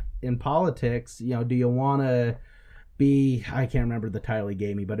 in politics. Do you want to be? I can't remember the title he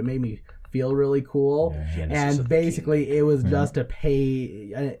gave me, but it made me feel really cool. And basically it was just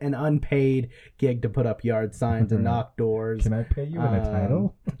an unpaid gig to put up yard signs and knock doors. Can I pay you in a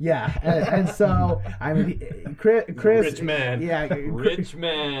title? Yeah. And so I mean, Chris Rich man. Yeah, Rich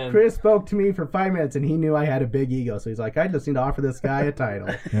man. Chris spoke to me for 5 minutes, and he knew I had a big ego, so he's like, I just need to offer this guy a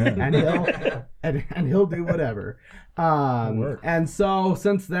title. and he'll do whatever. And so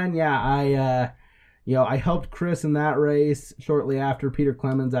since then, I helped Chris in that race shortly after. Peter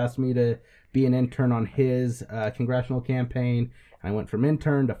Clemens asked me to be an intern on his congressional campaign. I went from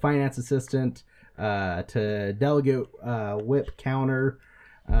intern to finance assistant to delegate whip counter.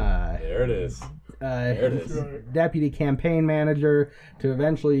 There it is. Deputy campaign manager to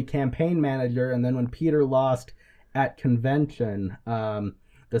eventually campaign manager. And then when Peter lost at convention,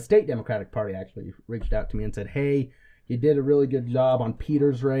 the state Democratic Party actually reached out to me and said, "Hey, you did a really good job on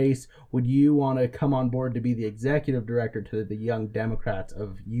Peter's race. Would you want to come on board to be the executive director to the Young Democrats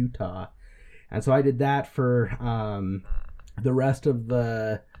of Utah?" And so I did that for the rest of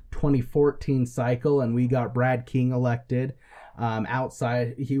the 2014 cycle, and we got Brad King elected.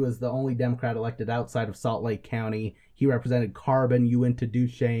 Outside, he was the only Democrat elected outside of Salt Lake County. He represented Carbon, Uinta,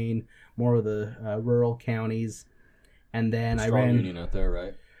 Duchesne, more of the rural counties. And then I ran union out there,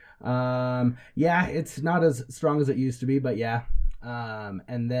 right? Yeah, it's not as strong as it used to be, but yeah.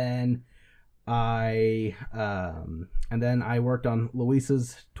 And then I worked on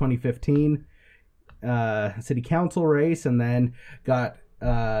Luisa's 2015 city council race, and then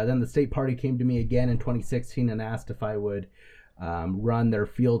then the state party came to me again in 2016 and asked if I would run their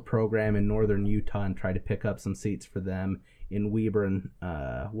field program in northern Utah and try to pick up some seats for them in Weber and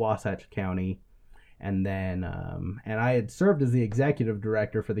Wasatch County. And then, and I had served as the executive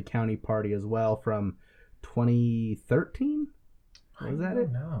director for the county party as well from 2013. Was that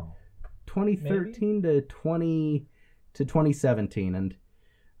it? No. 2013 to 2017, and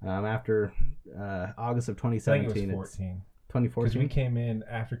after August of 2017, I think it was 14. 2014. Because we came in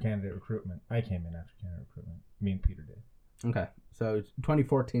after candidate recruitment. I came in after candidate recruitment. Me and Peter did. Okay, so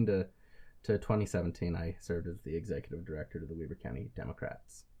 2014 to 2017, I served as the executive director to the Weber County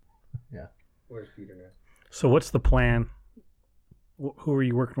Democrats. Yeah. Where's Peter now? So what's the plan? Who are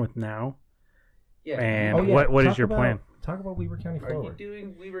you working with now? Yeah. And what is your plan? Talk about Weber County Are forward. you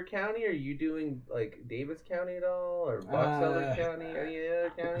doing Weber County? Or are you doing like Davis County at all, or Box Elder County?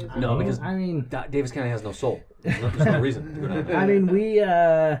 counties? No, because I mean, Davis County has no soul. There's no reason. I mean,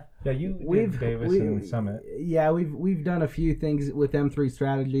 Yeah, we've Davis and Summit. Yeah, we've done a few things with M3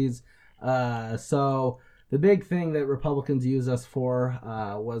 strategies. So the big thing that Republicans use us for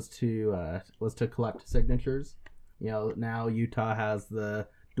was to collect signatures. Now Utah has the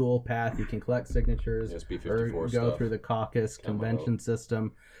dual path. You can collect signatures SB or 54 go stuff. through the caucus convention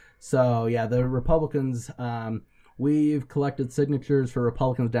system. So yeah, the Republicans, we've collected signatures for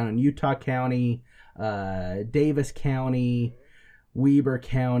Republicans down in Utah County, Davis County, Weber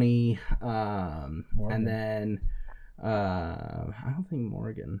County, and then I don't think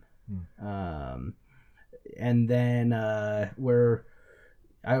Morgan. And then I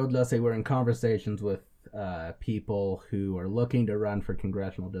would just say we're in conversations with people who are looking to run for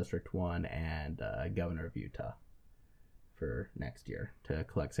Congressional District 1 and Governor of Utah for next year to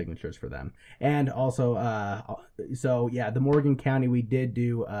collect signatures for them. And also, the Morgan County, we did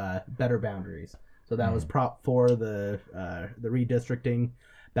do better boundaries. So that was Prop 4, the redistricting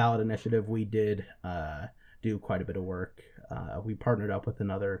ballot initiative. We did do quite a bit of work. We partnered up with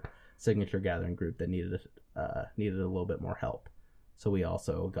another signature gathering group that needed a little bit more help. So we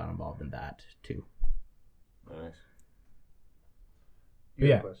also got involved in that too. Nice. You have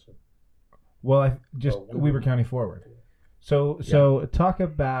Yeah. a question. Well, Weber County Forward. So talk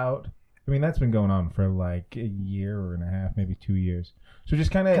about. I mean, that's been going on for like a year and a half, maybe 2 years. So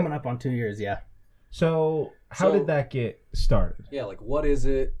just kind of Coming up on 2 years, yeah. So how did that get started? Yeah, like what is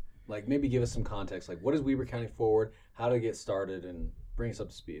it? Like maybe give us some context. Like what is Weber County Forward? How did it get started? And bring us up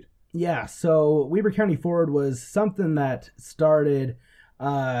to speed. Yeah, so Weber County Forward was something that started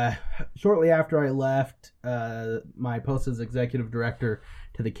shortly after I left my post as executive director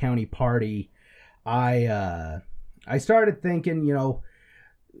to the county party. I started thinking,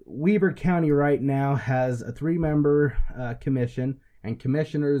 Weber County right now has a 3-member commission, and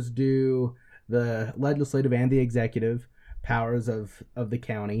commissioners do the legislative and the executive powers of the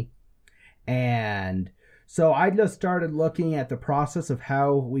county. And so I just started looking at the process of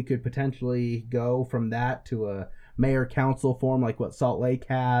how we could potentially go from that to a mayor council form like what Salt Lake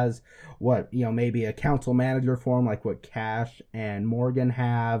has, maybe a council manager form like what Cache and Morgan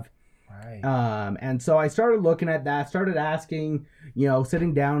have. Right. And so I started looking at that, started asking,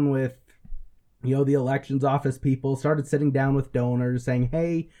 sitting down with, the elections office people, started sitting down with donors saying,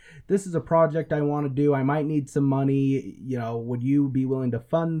 hey, this is a project I want to do. I might need some money. Would you be willing to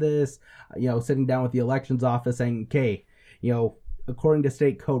fund this? Sitting down with the elections office saying, okay, according to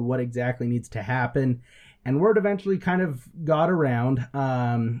state code, what exactly needs to happen? And word eventually kind of got around.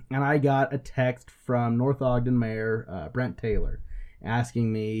 And I got a text from North Ogden Mayor Brent Taylor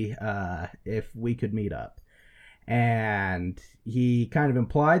asking me if we could meet up. And he kind of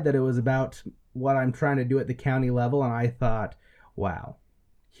implied that it was about what I'm trying to do at the county level. And I thought, wow,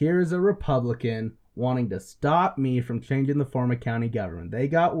 here's a Republican wanting to stop me from changing the form of county government. They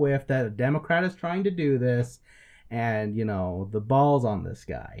got whiffed that a Democrat is trying to do this. And, the ball's on this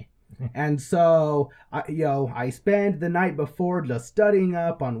guy. And so, I spent the night before just studying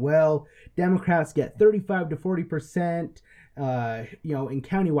up on, Democrats get 35 to 40%, in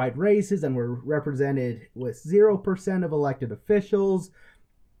countywide races, and we're represented with 0% of elected officials,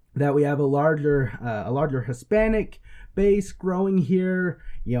 that we have a larger Hispanic base growing here.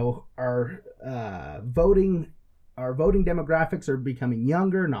 Our voting demographics are becoming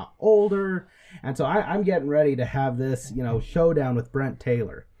younger, not older. And so I'm getting ready to have this, showdown with Brent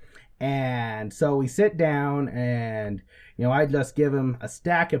Taylor. And so we sit down and, I just give him a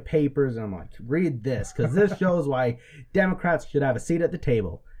stack of papers and I'm like, read this, because this shows why Democrats should have a seat at the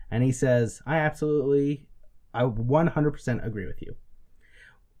table. And he says, I 100% agree with you.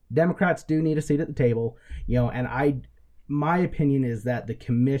 Democrats do need a seat at the table, and my opinion is that the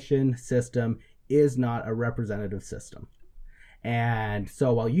commission system is not a representative system. And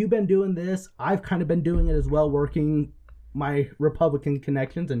so while you've been doing this, I've kind of been doing it as well, working my Republican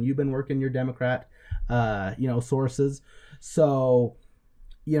connections, and you've been working your Democrat, sources. So,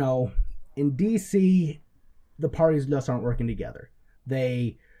 in DC, the parties just aren't working together.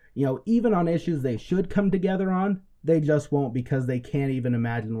 They, even on issues they should come together on, they just won't, because they can't even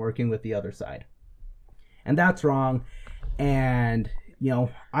imagine working with the other side. And that's wrong. And, you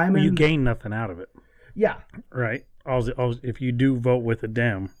gain nothing out of it. Yeah. Right. If you do vote with a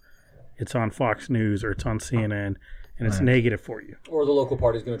Dem, it's on Fox News or it's on CNN, and it's negative for you. Or the local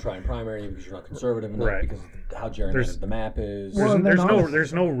party's going to try and primary you because you're not conservative enough, Right. because of how gerrymandered the map is.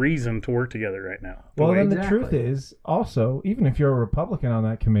 There's no reason to work together right now. Well, then Exactly. the truth is also, even if you're a Republican on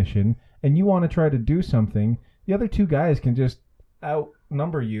that commission and you want to try to do something, the other two guys can just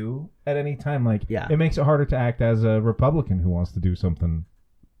outnumber you at any time. Like, Yeah. It makes it harder to act as a Republican who wants to do something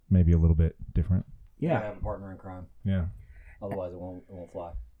maybe a little bit different. Yeah, Yeah. have a partner in crime. Yeah. Otherwise, it won't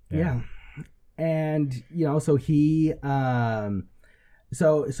fly. Yeah. And, so he so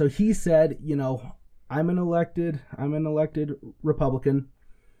he said, I'm an elected Republican.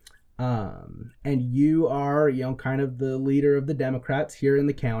 And you are, kind of the leader of the Democrats here in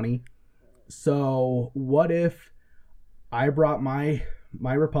the county. So what if I brought my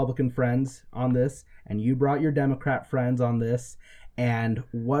Republican friends on this and you brought your Democrat friends on this? And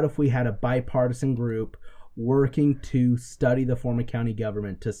what if we had a bipartisan group working to study the form of county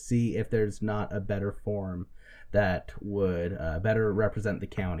government to see if there's not a better form that would better represent the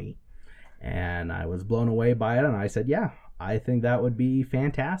county? And I was blown away by it, and I said, yeah, I think that would be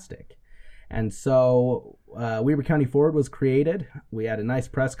fantastic. And so Weber County Forward was created. We had a nice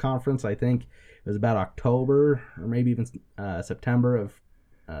press conference. I think it was about October or maybe even September of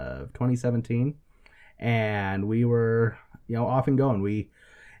 2017. And we were, off and going.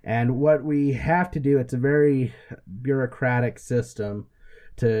 And what we have to do, it's a very bureaucratic system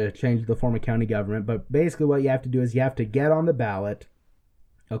to change the form of county government. But basically what you have to do is you have to get on the ballot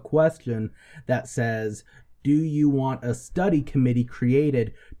a question that says, do you want a study committee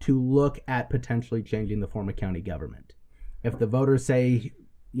created to look at potentially changing the form of county government? If the voters say,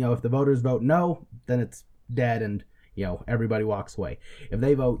 if the voters vote no, then it's dead and, everybody walks away. If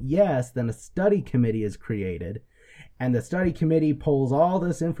they vote yes, then a study committee is created. And the study committee pulls all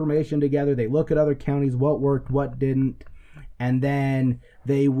this information together. They look at other counties, what worked, what didn't. And then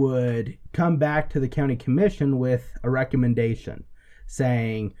they would come back to the county commission with a recommendation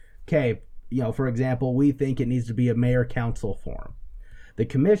saying, okay, for example, we think it needs to be a mayor-council form. The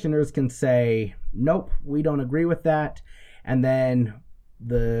commissioners can say, nope, we don't agree with that. And then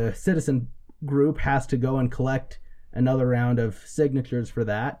the citizen group has to go and collect another round of signatures for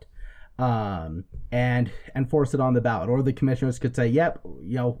that and force it on the ballot. Or the commissioners could say, yep,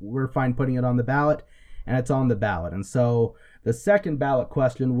 we're fine putting it on the ballot, and it's on the ballot. And so the second ballot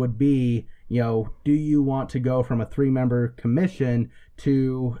question would be, do you want to go from a 3-member commission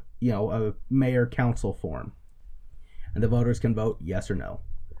to a mayor-council form? And the voters can vote yes or no.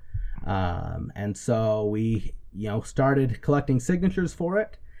 And so we, started collecting signatures for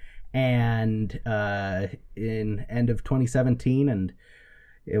it. And in end of 2017, and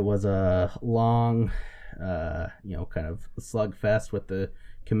it was a long, kind of slugfest with the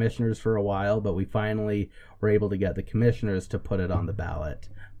commissioners for a while, but we finally were able to get the commissioners to put it on the ballot,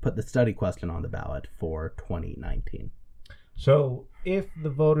 put the study question on the ballot for 2019. So if the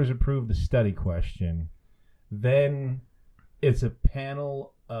voters approve the study question, then it's a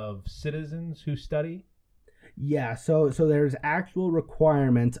panel of citizens who study? Yeah, so there's actual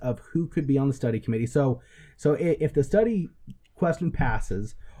requirements of who could be on the study committee. So if the study question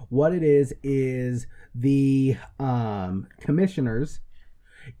passes, what it is the commissioners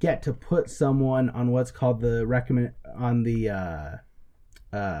get to put someone on what's called the I'm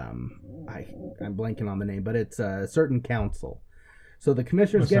blanking on the name, but it's a certain council. So the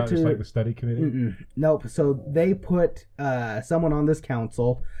commissioners It's get not to just like the study committee? Nope. So they put someone on this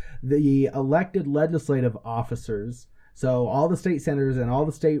council, the elected legislative officers. So all the state senators and all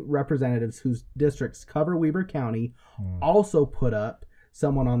the state representatives whose districts cover Weber County also put up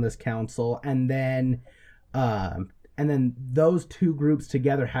someone on this council, and then those two groups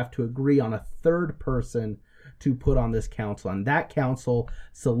together have to agree on a third person to put on this council, and that council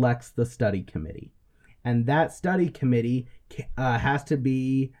selects the study committee. And that study committee has to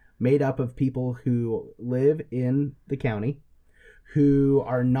be made up of people who live in the county, who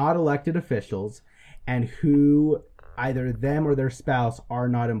are not elected officials, and who either them or their spouse are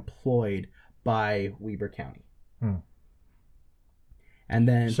not employed by Weber County. And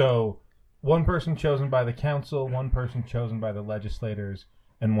then... So, one person chosen by the council, one person chosen by the legislators,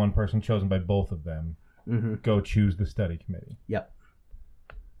 and one person chosen by both of them go choose the study committee. Yep.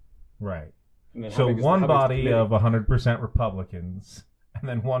 Right. So one body of 100% Republicans, and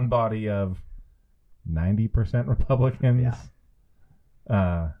then one body of 90% Republicans.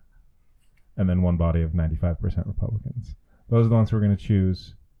 Yeah. And then one body of 95% Republicans. Those are the ones we're going to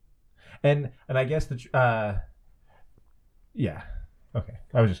choose. And I guess yeah. Okay.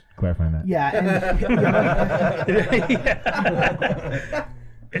 I was just clarifying that. Yeah.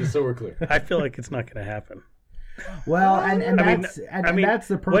 Just so we're clear. I feel like it's not going to happen. Well, and that's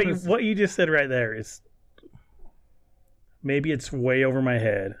the purpose. What you just said right there is maybe it's way over my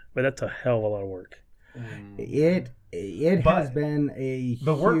head, but that's a hell of a lot of work. It has been a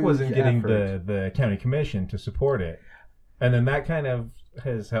the work was in huge getting effort. the county commission to support it, and then that kind of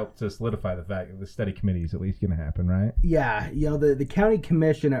has helped to solidify the fact that the study committee is at least going to happen, right? Yeah, the county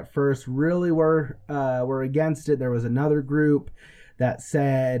commission at first really were against it. There was another group that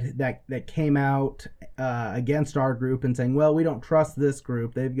said that came out against our group and saying, well, we don't trust this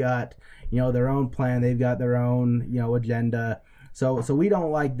group. They've got, their own plan. They've got their own, agenda. So we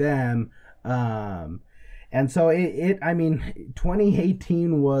don't like them. And so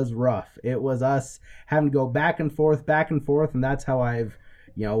 2018 was rough. It was us having to go back and forth, and that's how I've,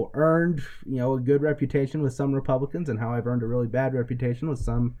 earned, a good reputation with some Republicans, and how I've earned a really bad reputation with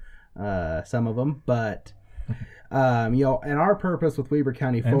some of them. But, and our purpose with Weber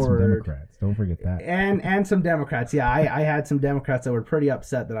County and Forward, some Democrats, don't forget that, and some Democrats. Yeah, I had some Democrats that were pretty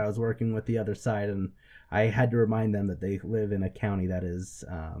upset that I was working with the other side, and I had to remind them that they live in a county that is,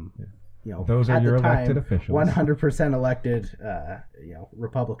 those are your elected officials, 100% elected,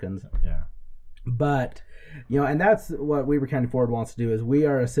 Republicans. Yeah. But, and that's what Weber County Forward wants to do, is we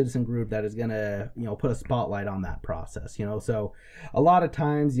are a citizen group that is going to, put a spotlight on that process, so a lot of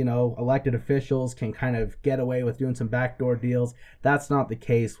times, elected officials can kind of get away with doing some backdoor deals. That's not the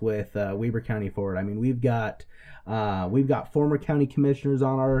case with Weber County Forward. I mean, we've got former county commissioners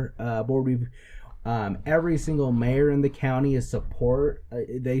on our board. Every single mayor in the county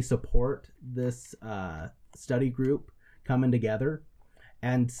they support this study group coming together.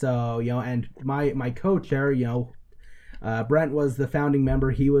 And so, and my co-chair, Brent was the founding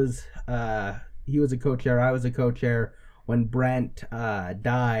member. He was a co-chair. I was a co-chair. When Brent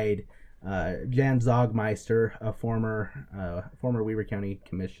died, Jan Zogmeister, a former Weber County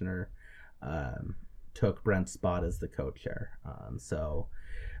commissioner, took Brent's spot as the co-chair.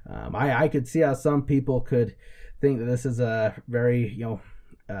 I could see how some people could think that this is a very,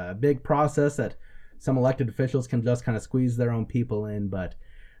 big process that some elected officials can just kind of squeeze their own people in. But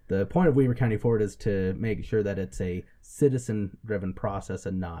the point of Weber County Forward is to make sure that it's a citizen-driven process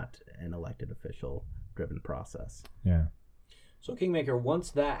and not an elected official-driven process. Yeah. So, Kingmaker,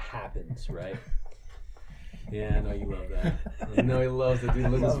 once that happens, right? Yeah, I know you love that. I know he loves it. Dude,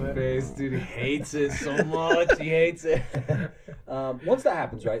 look at his face. Dude, he hates it so much. He hates it. Once that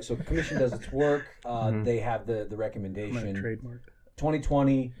happens, right? So commission does its work. They have the recommendation. Trademark.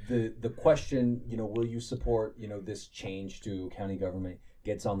 2020, the question, will you support, this change to county government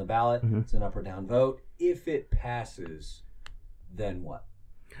gets on the ballot. It's an up or down vote. If it passes, then what?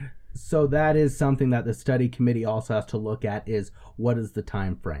 So that is something that the study committee also has to look at, is what is the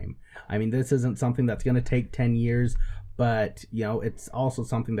time frame? I mean, this isn't something that's going to take 10 years, but, it's also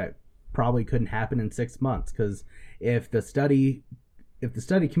something that probably couldn't happen in 6 months, because if the study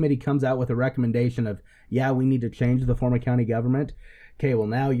committee comes out with a recommendation of, we need to change the form of county government, okay, well,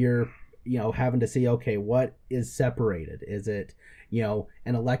 now you're, having to see, okay, what is separated? Is it, an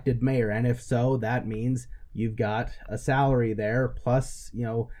elected mayor? And if so, that means you've got a salary there, plus,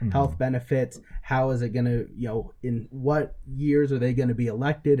 health benefits. How is it going to, in what years are they going to be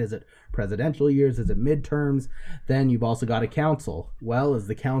elected? Is it presidential years? Is it midterms? Then you've also got a council. Well, is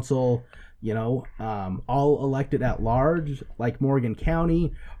the council, all elected at large, like Morgan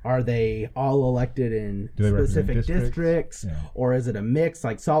County? Are they all elected in specific districts? Yeah. Or is it a mix,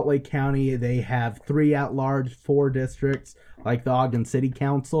 like Salt Lake County? They have 3 at large, 4 districts, like the Ogden City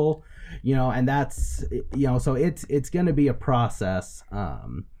Council. And that's, so it's going to be a process.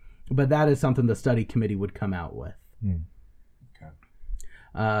 But that is something the study committee would come out with. Okay.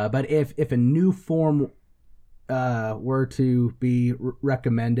 But if a new form were to be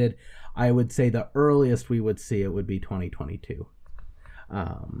recommended, I would say the earliest we would see it would be 2022.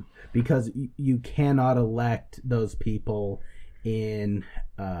 Because you cannot elect those people in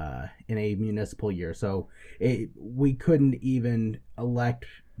a municipal year. So we couldn't even elect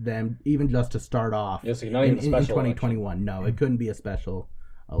them even just to start off so not even in 2021. Election. No, it couldn't be a special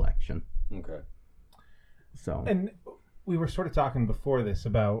election. Okay. So, and we were sort of talking before this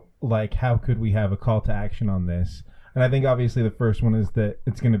about, like, how could we have a call to action on this? And I think obviously the first one is that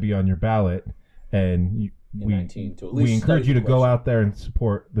it's going to be on your ballot, and we encourage you to go out there and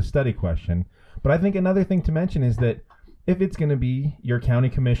support the study question. But I think another thing to mention is that if it's going to be your county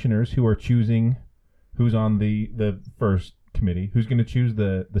commissioners who are choosing who's on the first committee, who's going to choose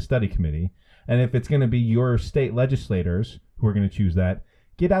the study committee, and if it's going to be your state legislators who are going to choose that,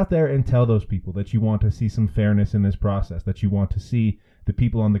 get out there and tell those people that you want to see some fairness in this process, that you want to see the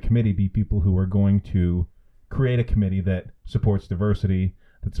people on the committee be people who are going to create a committee that supports diversity,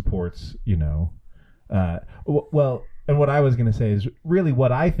 that supports, well, and what I was going to say is really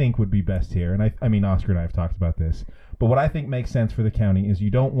what I think would be best here, and I mean, Oscar and I have talked about this, but what I think makes sense for the county is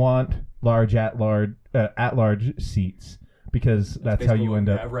you don't want large at-large seats, because that's how you end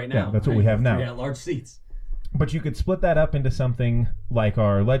up right now. Yeah, that's what we have now. Yeah, large seats. But you could split that up into something like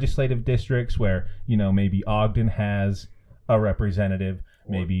our legislative districts, where maybe Ogden has a representative,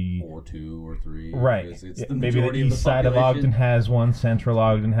 maybe or 2 or 3. right. It's Yeah, the maybe the majority of east side of population. Ogden has one, Central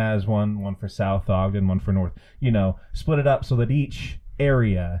Ogden has one for South Ogden, one for North. Split it up so that each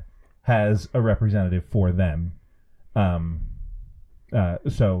area has a representative for them.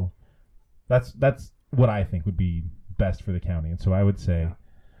 So that's what I think would be best for the county. And so I would say,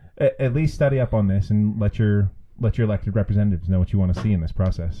 at least study up on this and let your elected representatives know what you want to see in this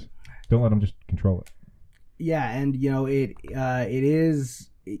process. Don't let them just control it. Yeah, and it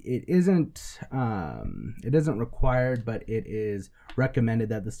isn't required, but it is recommended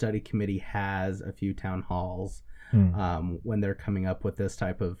that the study committee has a few town halls when they're coming up with this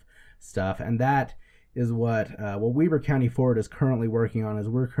type of stuff, and that is what Weber County Forward is currently working on. Is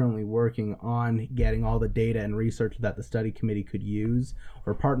we're currently working on getting all the data and research that the study committee could use.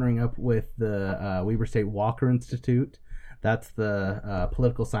 We're partnering up with the Weber State Walker Institute. That's the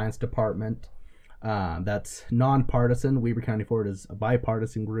political science department. That's nonpartisan. Weber County Forward is a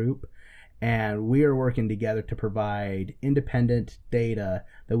bipartisan group, and we are working together to provide independent data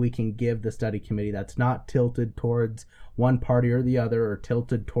that we can give the study committee that's not tilted towards one party or the other, or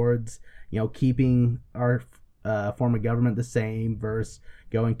tilted towards keeping our form of government the same versus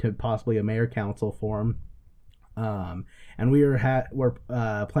going to possibly a mayor council form. And we're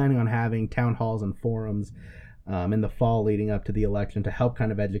planning on having town halls and forums in the fall leading up to the election to help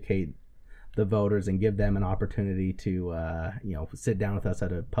kind of educate the voters and give them an opportunity to sit down with us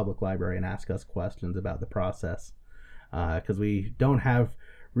at a public library and ask us questions about the process, because we don't have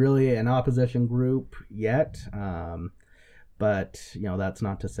really an opposition group yet, but that's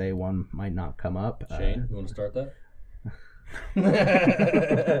not to say one might not come up. Shane, you want to start that?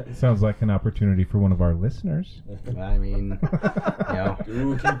 Sounds like an opportunity for one of our listeners. I mean,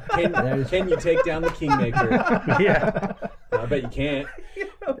 Ooh, can you take down the Kingmaker? Yeah. I bet you can't.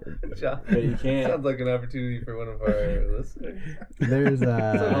 John, Bet you can't. sounds like an opportunity for one of our listeners. there's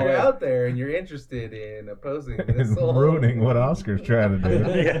So if you're out there and you're interested in opposing this It's whole ruining what Oscar's trying to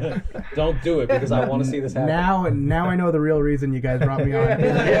do. Don't do it because I want to see this happen. now I know the real reason you guys brought me on.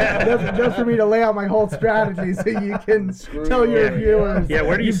 just for me to lay out my whole strategy so you can tell your Yeah. viewers. Yeah,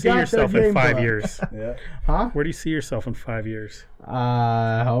 where do you you've see got yourself their in game 5 book. years? Yeah. Huh? Where do you see yourself in 5 years?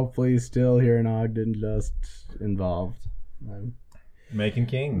 Hopefully still here in Ogden, just involved. Making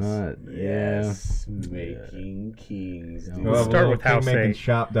kings. Yes. Making kings. Dude. We'll start with King house making eight.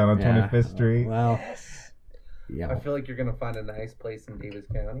 shop down on 25th Street. Well, I yeah. feel like you're gonna find a nice place in Davis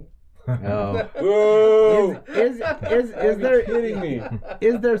County. Oh. Whoa! Is there kidding me?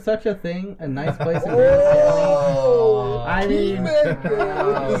 Is there such a thing? A nice place in Davis Oh, I mean,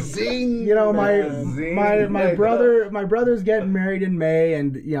 Kingmaker with the zing. my brother's getting married in May,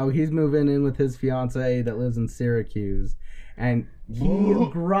 and he's moving in with his fiance that lives in Syracuse, and he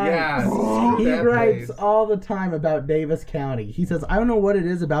gripes. He that gripes place. all the time about Davis County. He says, "I don't know what it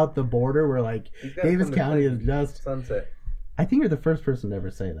is about the border where You gotta Davis come to County is Clinton. just." Sunset. I think you're the first person to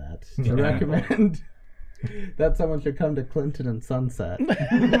ever say that. To Yeah. recommend that someone should come to Clinton and Sunset.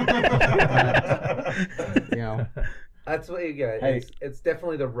 That's what you get. Hey. It's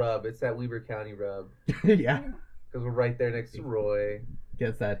definitely the rub. It's that Weber County rub Yeah, because we're right there next to Roy.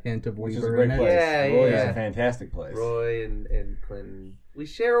 gets that hint of Which is a Weaver great in it. place. Yeah, Roy is yeah. a fantastic place. Roy and Clinton. We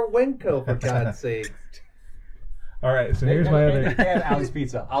share a Wenco, for God's sake. All right, so here's my other. They have Allie's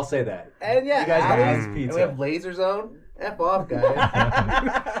Pizza. I'll say that. And yeah, You guys got Allie's, Allie's and Pizza. we have Laser Zone. F off, guys.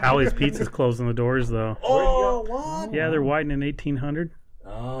 Allie's Pizza's closing the doors, though. Oh, what? Yeah, they're widening 1800.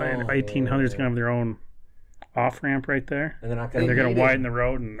 Oh, 1800 is going to have their own off ramp right there. And they're not And gonna. they're going need to it. widen the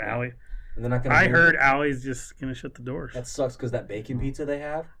road and Alley. And they're not gonna. I move heard it. Alley's just going to shut the doors. That sucks because that bacon pizza they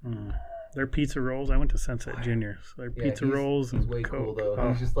have. Their pizza rolls. I went to Sunset Junior. So their Yeah, pizza he's- rolls He's and way Coke. cool though. Oh.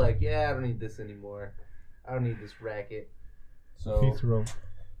 He's just like, yeah, I don't need this anymore. I don't need this racket. So Pizza roll.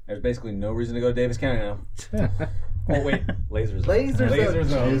 there's basically no reason to go to Davis County now. Oh wait, Laser Zone. Laser Zone. Laser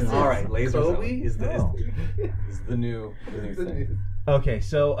Zone. Jesus. All right, Laser Kobe? Zone is the Oh. is the new thing. Okay,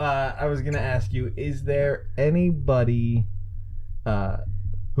 so I was gonna ask you: is there anybody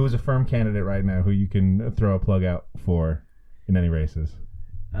who's a firm candidate right now who you can throw a plug out for in any races?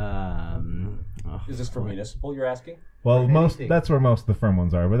 Is this for municipal? You're asking? Well, anything. that's where most of the firm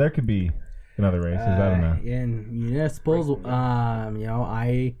ones are, but there could be in other races. I don't know. In municipals,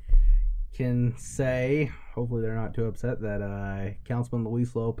 I can say, hopefully they're not too upset, that Councilman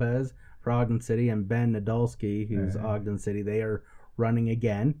Luis Lopez for Ogden City and Ben Nadolski, who's Ogden City, they are running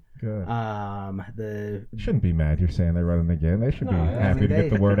again. Good. The Shouldn't be mad. You're saying they're running again. They should be No, I happy to get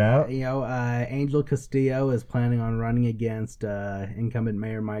the word out. Angel Castillo is planning on running against incumbent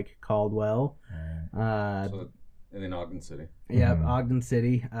Mayor Mike Caldwell. And in Ogden City. Yep, Mhm. Ogden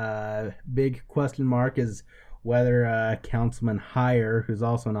City. Big question mark is whether Councilman Heyer, who's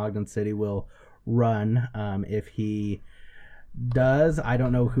also in Ogden City, will run. If he does, I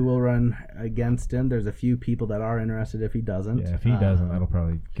don't know who will run against him. There's a few people that are interested if he doesn't. Yeah, if he doesn't, that'll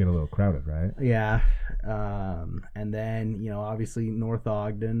probably get a little crowded, right? Yeah. And then, obviously North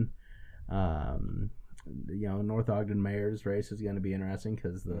Ogden, North Ogden mayor's race is going to be interesting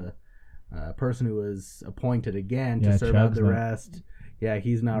because the person who was appointed again to serve out the rest,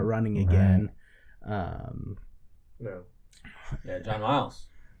 he's not running again. No. Yeah, John Miles.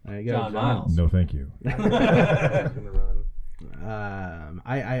 There you go, John Miles. No, thank you.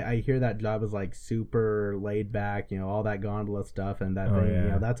 I hear that job is like super laid back, all that gondola stuff and that thing,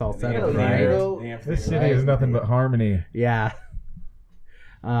 yeah. that's all set Yeah, up, right? right? This city is nothing but harmony. Yeah.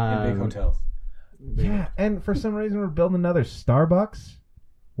 And big hotels. Yeah, and for some reason we're building another Starbucks.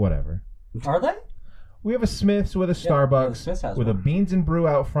 Whatever. Are they? We have a Smith's with a Yeah, Starbucks Smith's has with a one. Beans and Brew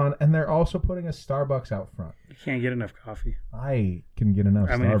out front, and they're also putting a Starbucks out front. You can't get enough coffee. I can get enough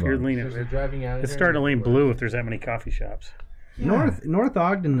I mean, Starbucks. if you're leaning, They're driving out. it's starting to lean blue if there's that many coffee shops. North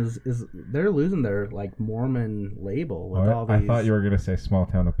Ogden is they're losing their like Mormon label with all these. I thought you were gonna say small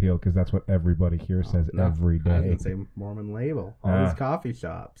town appeal because that's what everybody here says No, every I was day. gonna say Mormon label. All these coffee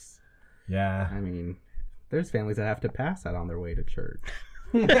shops. Yeah. I mean, there's families that have to pass that on their way to church.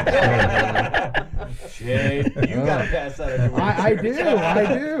 Shit, you gotta pass that everywhere. I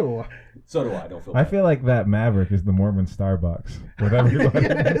do. So do I. Don't feel I bad. feel like that Maverick is the Mormon Starbucks with everybody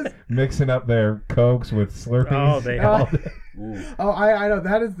Yes. mixing up their Cokes with Slurpees. Oh, they all have. day. Ooh. Oh, I know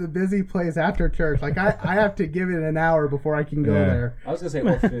that is the busy place after church. Like I have to give it an hour before I can go Yeah. there. I was gonna say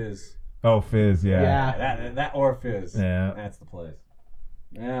or Fizz. Oh, Fizz, yeah. Yeah. That or Fizz. Yeah. That's the place.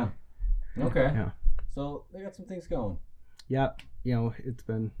 Yeah. Okay. Yeah. So they got some things going. Yeah, it's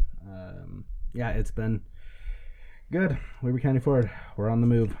been, it's been good. Weber County Ford, we're on the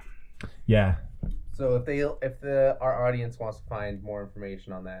move. Yeah. So if our audience wants to find more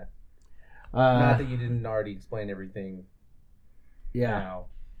information on that, Uh, not that you didn't already explain everything yeah. now,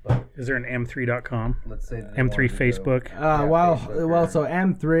 but Is there an M3.com? let's say that they M3 wanted to go- Facebook? Facebook So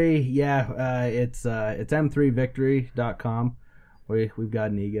M3, it's m3victory.com. We've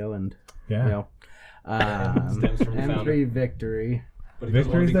got an ego and Yeah. Stems from the M3 founder. Victory. But it goes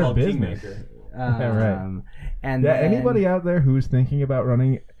on to Victory's be their called business. Kingmaker. And Yeah, then- anybody out there who's thinking about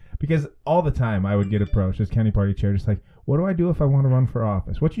running, because all the time I would get approached as county party chair, just like, what do I do if I want to run for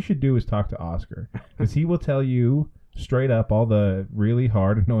office? What you should do is talk to Oscar, because he will tell you straight up all the really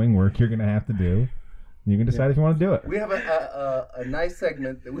hard, annoying work you're going to have to do. You can decide if you want to do it. We have a nice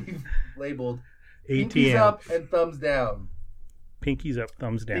segment that we've labeled ATM. Pinkies Up and Thumbs Down. Pinkies up,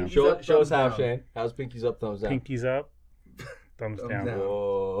 thumbs down. Pinkies up, Show us thumbs how, down. Shane. How's pinkies up, thumbs down? Pinkies up, thumbs Thumbs down. down.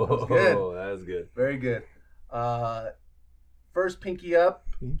 Whoa, That's good. that's good. Very good. First pinky up.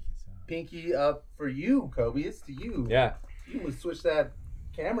 Pinky up for you, Kobe. It's to you. Yeah. You would switch that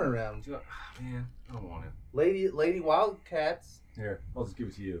camera around. Man, I don't want it. Lady Wildcats. Here, I'll just give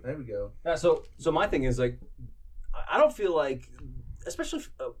it to you. There we go. Yeah, so my thing is like, I don't feel like, especially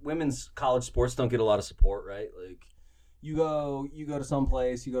women's college sports don't get a lot of support, right? Like, you go to some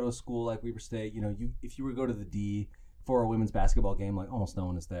place, you go to a school like Weber State. If you were to go to the D for a women's basketball game, like almost no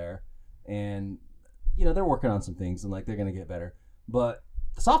one is there, and they're working on some things and like they're gonna get better. But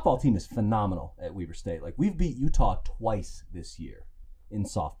the softball team is phenomenal at Weber State. Like we've beat Utah twice this year in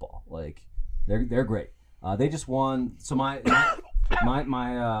softball. Like they're great. They just won. So my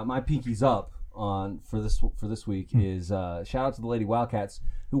pinkies up for this week is shout out to the Lady Wildcats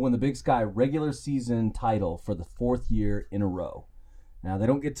who won the Big Sky regular season title for the 4th year in a row. Now they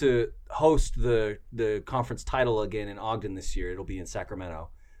don't get to host the conference title again in Ogden this year. It'll be in Sacramento,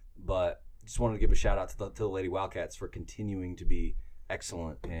 but just wanted to give a shout out to the Lady Wildcats for continuing to be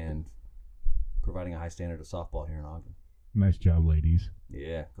excellent and providing a high standard of softball here in Ogden. Nice job, ladies.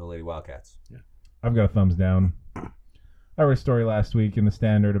 Yeah, go Lady Wildcats. I've got a thumbs down. I wrote a story last week in the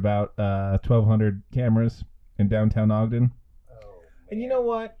Standard about 1,200 cameras in downtown Ogden. And you know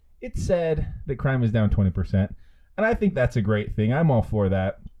what? It said that crime is down 20%. And I think that's a great thing. I'm all for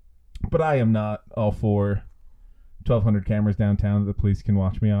that. But I am not all for 1,200 cameras downtown that the police can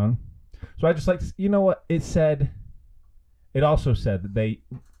watch me on. So I just like, you know what? It also said that they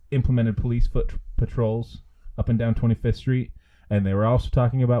implemented police foot patrols up and down 25th Street. And they were also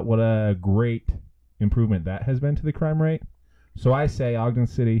talking about what a great improvement that has been to the crime rate. So I say Ogden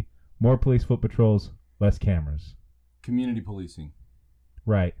City, more police foot patrols, less cameras. Community policing.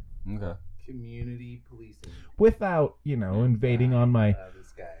 Right. Okay. Community policing. Without, invading on my...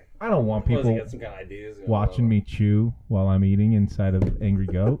 This guy. I don't want Well, he people got some kind of ideas. watching me chew while I'm eating inside of Angry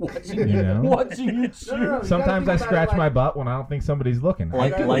Goat. Watching You know? Watching you No, you shoot. gotta Sometimes I think about scratch it my butt when I don't think somebody's looking.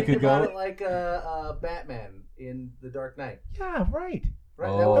 Like- You gotta like think a about goat? it like Batman. in The Dark Knight. Yeah, right. Right.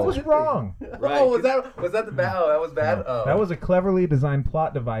 Oh. That was a good wrong. thing. Right. Oh, was that the bad? Oh, that was bad. Oh, That was a cleverly designed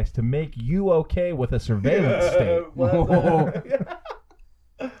plot device to make you okay with a surveillance state. What?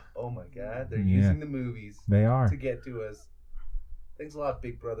 Oh my God, they're Yeah. using the movies They are. to get to us. Thanks a lot,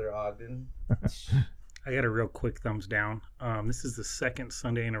 Big Brother Ogden. I got a real quick thumbs down. This is the second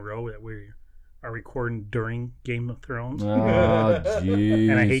Sunday in a row that we are recording during Game of Thrones, Oh,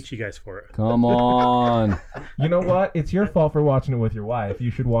 jeez. and I hate you guys for it. Come on. You know what? It's your fault for watching it with your wife. You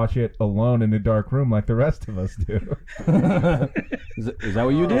should watch it alone in a dark room like the rest of us do. Is that what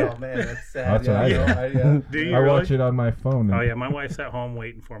you did? Oh man, that's sad. That's what I do. Yeah. Do you I really? watch it on my phone. Oh yeah, my wife's at home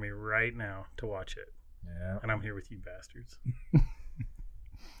waiting for me right now to watch it, Yeah. and I'm here with you bastards.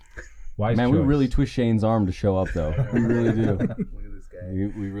 Wise Man, we choice. really twist Shane's arm to show up, though. We really do. Look at this guy.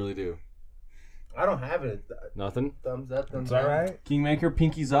 We really do. I don't have it. Nothing? Thumbs up, thumbs It's all down. right. Kingmaker,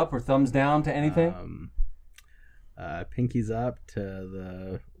 pinkies up or thumbs down to anything? Pinkies up to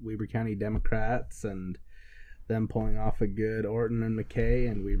the Weber County Democrats and them pulling off a good Orton and McKay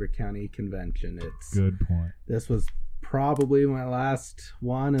and Weber County convention. Good point. This was probably my last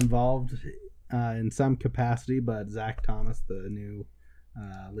one involved in some capacity, but Zach Thomas, the new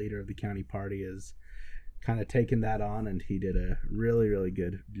leader of the county party, is kind of taken that on, and he did a really, really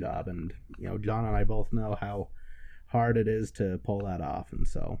good job. And John and I both know how hard it is to pull that off, and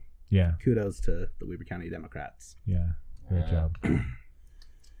so Yeah. kudos to the Weber County Democrats. Yeah. Great job.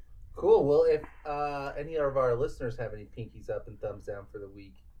 Cool. Well, if any of our listeners have any pinkies up and thumbs down for the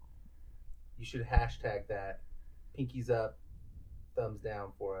week, you should hashtag that pinkies up, thumbs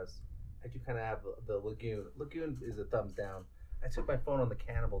down for us. I do kind of have the Lagoon. Lagoon is a thumbs down. I took my phone on the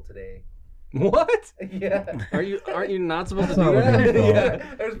Cannibal today. What? Yeah. Aren't you not supposed to That's do not that? Lagoon's fault.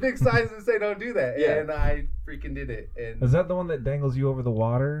 Yeah. There's big signs that say don't do that. Yeah. And I freaking did it. And Is that the one that dangles you over the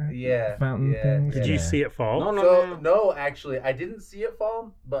water? Yeah, Fountain yeah. things? Did you see it fall? No, no, so no. no, actually, I didn't see it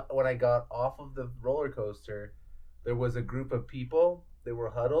fall. But when I got off of the roller coaster, there was a group of people. They were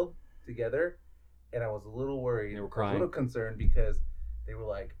huddled together, and I was a little worried. They were I was crying. a little concerned because they were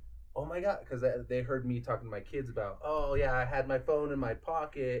like, "Oh my God!" Because they heard me talking to my kids about, "Oh yeah, I had my phone in my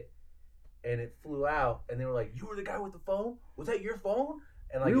pocket, and it flew out." And they were like, "You were the guy with the phone? Was that your phone?"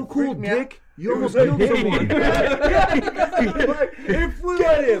 And like, Real it cool, freaked me out. Dick. You It almost was killed like- someone. It flew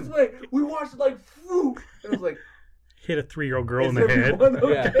out this way. We watched it like flew. And it was like, Hit a 3-year-old girl in is the head. everyone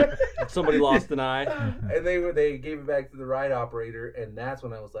okay? Yeah. Somebody lost an eye. And they gave it back to the ride operator, and that's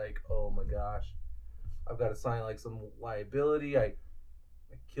when I was like, oh my gosh, I've got to sign like some liability. I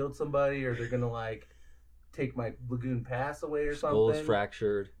killed somebody, or they're gonna like take my Lagoon Pass away or Skull is something.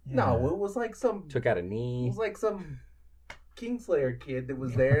 fractured. No, it was like some Took out a knee. Kingslayer kid that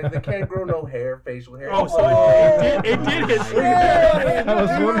was there, and they can't grow no hair, facial hair. Oh, so it did hit. Yeah! I was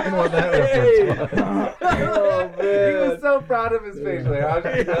wondering what that reference was. Oh man, he was so proud of his facial hair. I was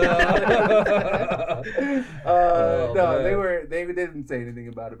just, no, man. they didn't say anything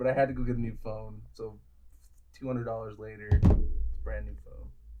about it, but I had to go get a new phone. So $200 later, brand new phone.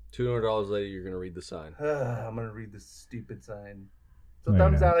 $200 later, you're gonna read the sign. I'm gonna read this stupid sign. So No,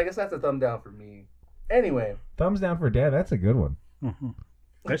 thumbs you're not. down. I guess that's a thumb down for me. Anyway, Thumbs down for Dad. That's a good one. Mhm.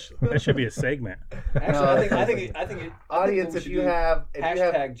 That should be a segment. Actually, I think audience, if you have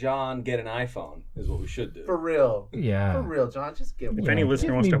hashtag John get an iPhone is what we should do. for real, Yeah. for real, John, just give If me. any Yeah, listener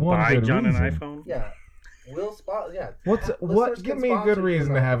give wants me to one buy good John reason. an iPhone, Yeah, we'll spot. Yeah, What? Give me a good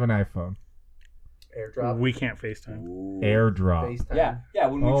reason to have an iPhone. airdrop. we can't FaceTime. Ooh. AirDrop. FaceTime. Yeah.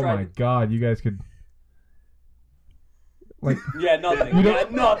 When we Oh tried. my God! You guys could. Like, Yeah, nothing. You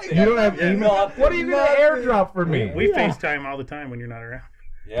don't- nothing. you don't have Yeah, email. nothing. What are you gonna Nothing. AirDrop for me? We FaceTime all the time when you're not around.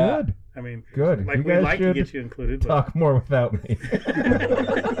 Yeah. Good. I mean, Good. like You we'd guys like to should get you included, but Talk more without me.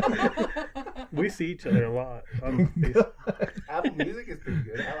 we see each other a lot. On Facebook. Apple Music is pretty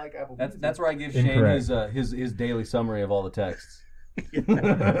good. I like Apple Music. That's where I give Shane Incorrect. his daily summary of all the texts.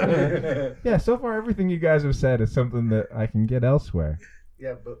 Yeah. So far, everything you guys have said is something that I can get elsewhere.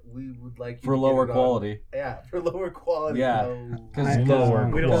 Yeah, but we would like you For to get lower it on- quality. Yeah, for lower quality. Yeah. No. Because Lower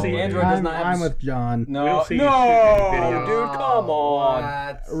We don't see Android does not have. I'm with John. We No, don't see you no, shooting video. dude, come on.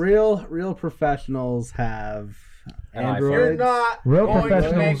 What? Real professionals have An iPhone. You're Androids. not Real going to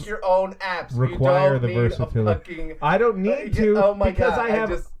professionals make your own apps. require you don't the need versatility. A fucking, I don't need to Oh my because God, I have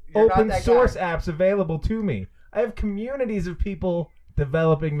you're not open that source guy. apps available to me. I have communities of people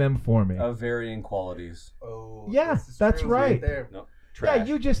developing them for me. Of varying qualities. Oh, Yeah, this is that's true right. there. No, Yeah, trash.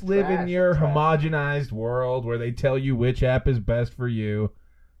 you just live in Trash, your trash. homogenized world where they tell you which app is best for you.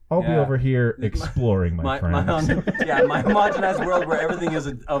 I'll be Yeah. over here exploring, my friends. my homogenized world where everything is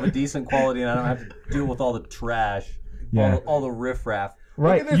of a decent quality and I don't have to deal with all the trash, Yeah. all the riffraff.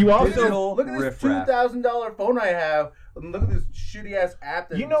 Right. Look at this, You also digital look at this riffraff. $2,000 phone I have. And look at this shitty ass app.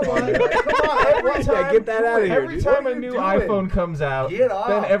 That You know it's on. what? Like, come on, Every time, get that out of here, every dude. time What a are new you doing? iPhone comes out, Get off.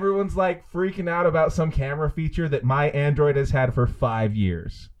 then everyone's like freaking out about some camera feature that my Android has had for 5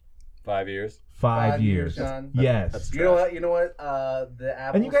 years. 5 years. 5 years. John. Yes. That's You know what? The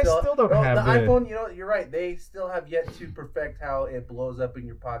Apple. And you guys still don't have the the- iPhone. You know, you're right. They still have yet to perfect how it blows up in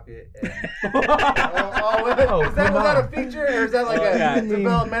your pocket. And, Oh, is that come was that a on. feature or is that like Oh, a yeah.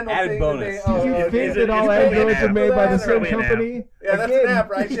 developmental Added thing? bonus. That they, You okay. think that all it's probably an Androids are app. made by the It's same probably an app. company? Yeah, that's Again, an app,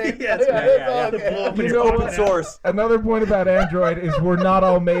 right, Shane? Yeah, it's that's yeah. all The okay. blow up in You your know phone what? app. Source. Another point about Android is we're not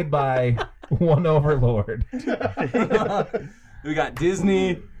all made by one overlord. We got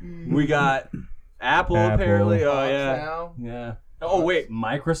Disney. We got Apple, Apple. apparently. Oh Fox yeah. now. Yeah. Oh wait,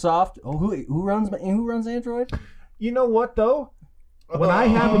 Microsoft. Oh, who runs Android? You know what though? When I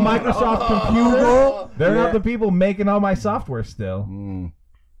have a Microsoft computer, they're not the people making all my software still.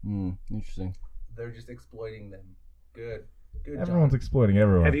 Interesting. They're just exploiting them. Good. Good job. Everyone's exploiting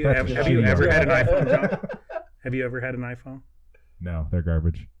everyone. Have you That's ever, a have you shitty ever job. had an iPhone, John? Have you ever had an iPhone? No, they're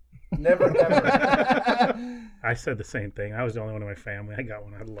garbage. Never ever. I said the same thing. I was the only one in my family. I got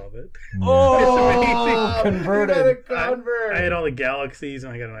one. I love it. Oh, You converted. gotta convert. I had all the Galaxies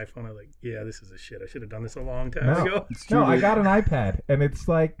and I got an iPhone. I was like, yeah, this is a shit. I should have done this a long time No. ago. No, I got an iPad, and it's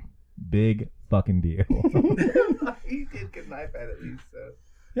like big fucking deal. He did get an iPad at least. So.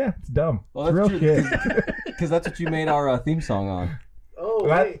 Yeah, it's dumb. Well, it's real that's shit. Because that's what you made our theme song on. Oh,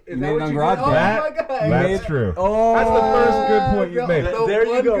 That- wait. you Is made that it what on you did? GarageBand. Oh, That- my God. That's true. Oh, That's the first good point you made. There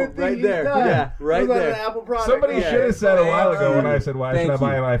you one go, good thing right he's there. done Yeah, right was on there. An Apple product. Somebody Okay. should have said a while ago when I said, why should I Thank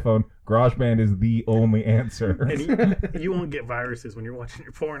buy you. an iPhone? GarageBand is the only answer. And you won't get viruses when you're watching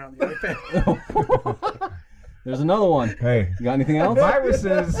your porn on the iPad. There's another one. Hey, You got anything else?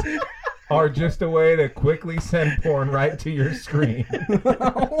 viruses are just a way to quickly send porn right to your screen.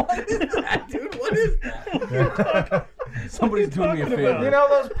 What is that, dude? What is that? Somebody's doing me a favor. You know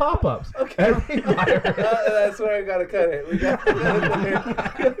those pop-ups. Okay. Every virus. That's where I gotta cut it. We got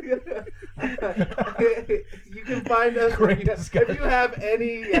You can find us Great if you have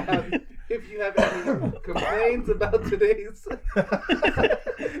any complaints about today's.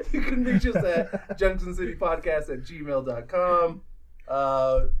 You can reach us at junctioncitypodcast@gmail.com.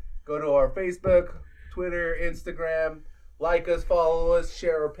 Go to our Facebook, Twitter, Instagram. Like us, follow us,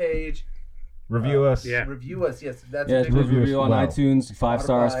 share our page, Review us. Yeah. review us. Yes, that's Yeah, a big please one. review on Wow. iTunes. 5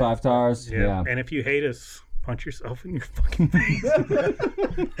 stars, Spotify. 5 stars. Yeah. Yeah. And if you hate us, punch yourself in your fucking face.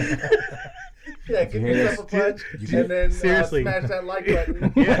 Yeah, give You hate yourself a us. punch You and then Seriously. smash that like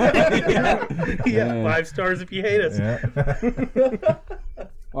button. Yeah, 5 stars if you hate us. Yeah.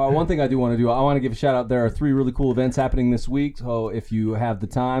 One thing I do want to do, I want to give a shout out. There are 3 really cool events happening this week. So if you have the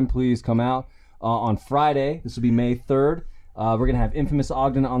time, please come out. On Friday, this will be May 3rd. We're going to have Infamous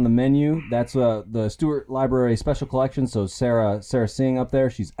Ogden on the menu. That's the Stewart Library Special Collection. So Sarah Singh up there.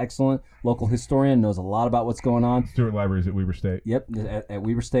 She's excellent. Local historian, knows a lot about what's going on. Stewart Libraries at Weber State. Yep, at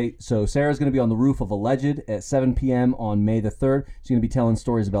Weber State. So Sarah's going to be on the roof of Alleged at 7 p.m. on May the 3rd. She's going to be telling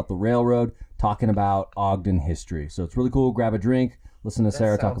stories about the railroad, talking about Ogden history. So it's really cool. Grab a drink. Listen to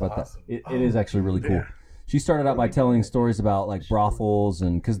Sarah talk sounds about awesome. that. It is actually really cool. Yeah. She started out by telling stories about like brothels,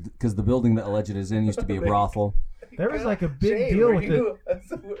 and because the building that Alleged is in used to be a brothel. There was like a big Shane, deal were with you,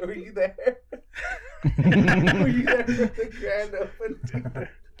 Were you there? Were you there for the grand opening?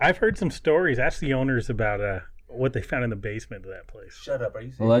 I've heard some stories. Ask the owners about what they found in the basement of that place. Shut up. Are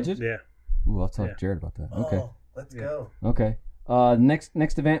you serious? Alleged? Yeah. Ooh, I'll talk Yeah. to Jared about that. Okay. Oh, let's go. Okay.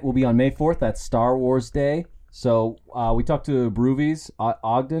 Next event will be on May 4th. That's Star Wars Day. So we talked to Broovies,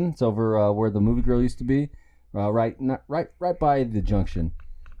 Ogden. It's over where the movie grill used to be, right by the junction.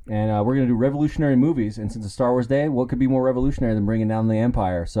 And we're gonna do revolutionary movies. And since it's Star Wars Day, what could be more revolutionary than bringing down the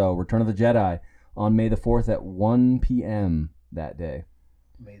Empire? So Return of the Jedi on May the 4th at 1 p.m. that day.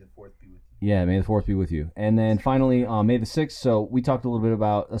 May the 4th be with you. Yeah, May the 4th be with you. And then finally, May the 6th, so we talked a little bit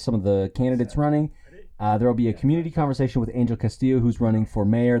about some of the candidates running. There will be a community conversation with Angel Castillo, who's running for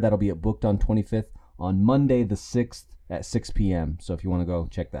mayor. That'll be at Booked on 25th on Monday the 6th at 6 p.m. So if you want to go,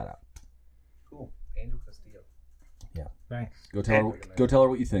 check that out. Cool. Angel Castillo. Thanks. Go tell her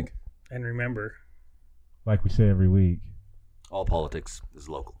what you think. And remember, Like we say every week. All politics is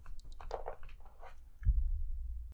local.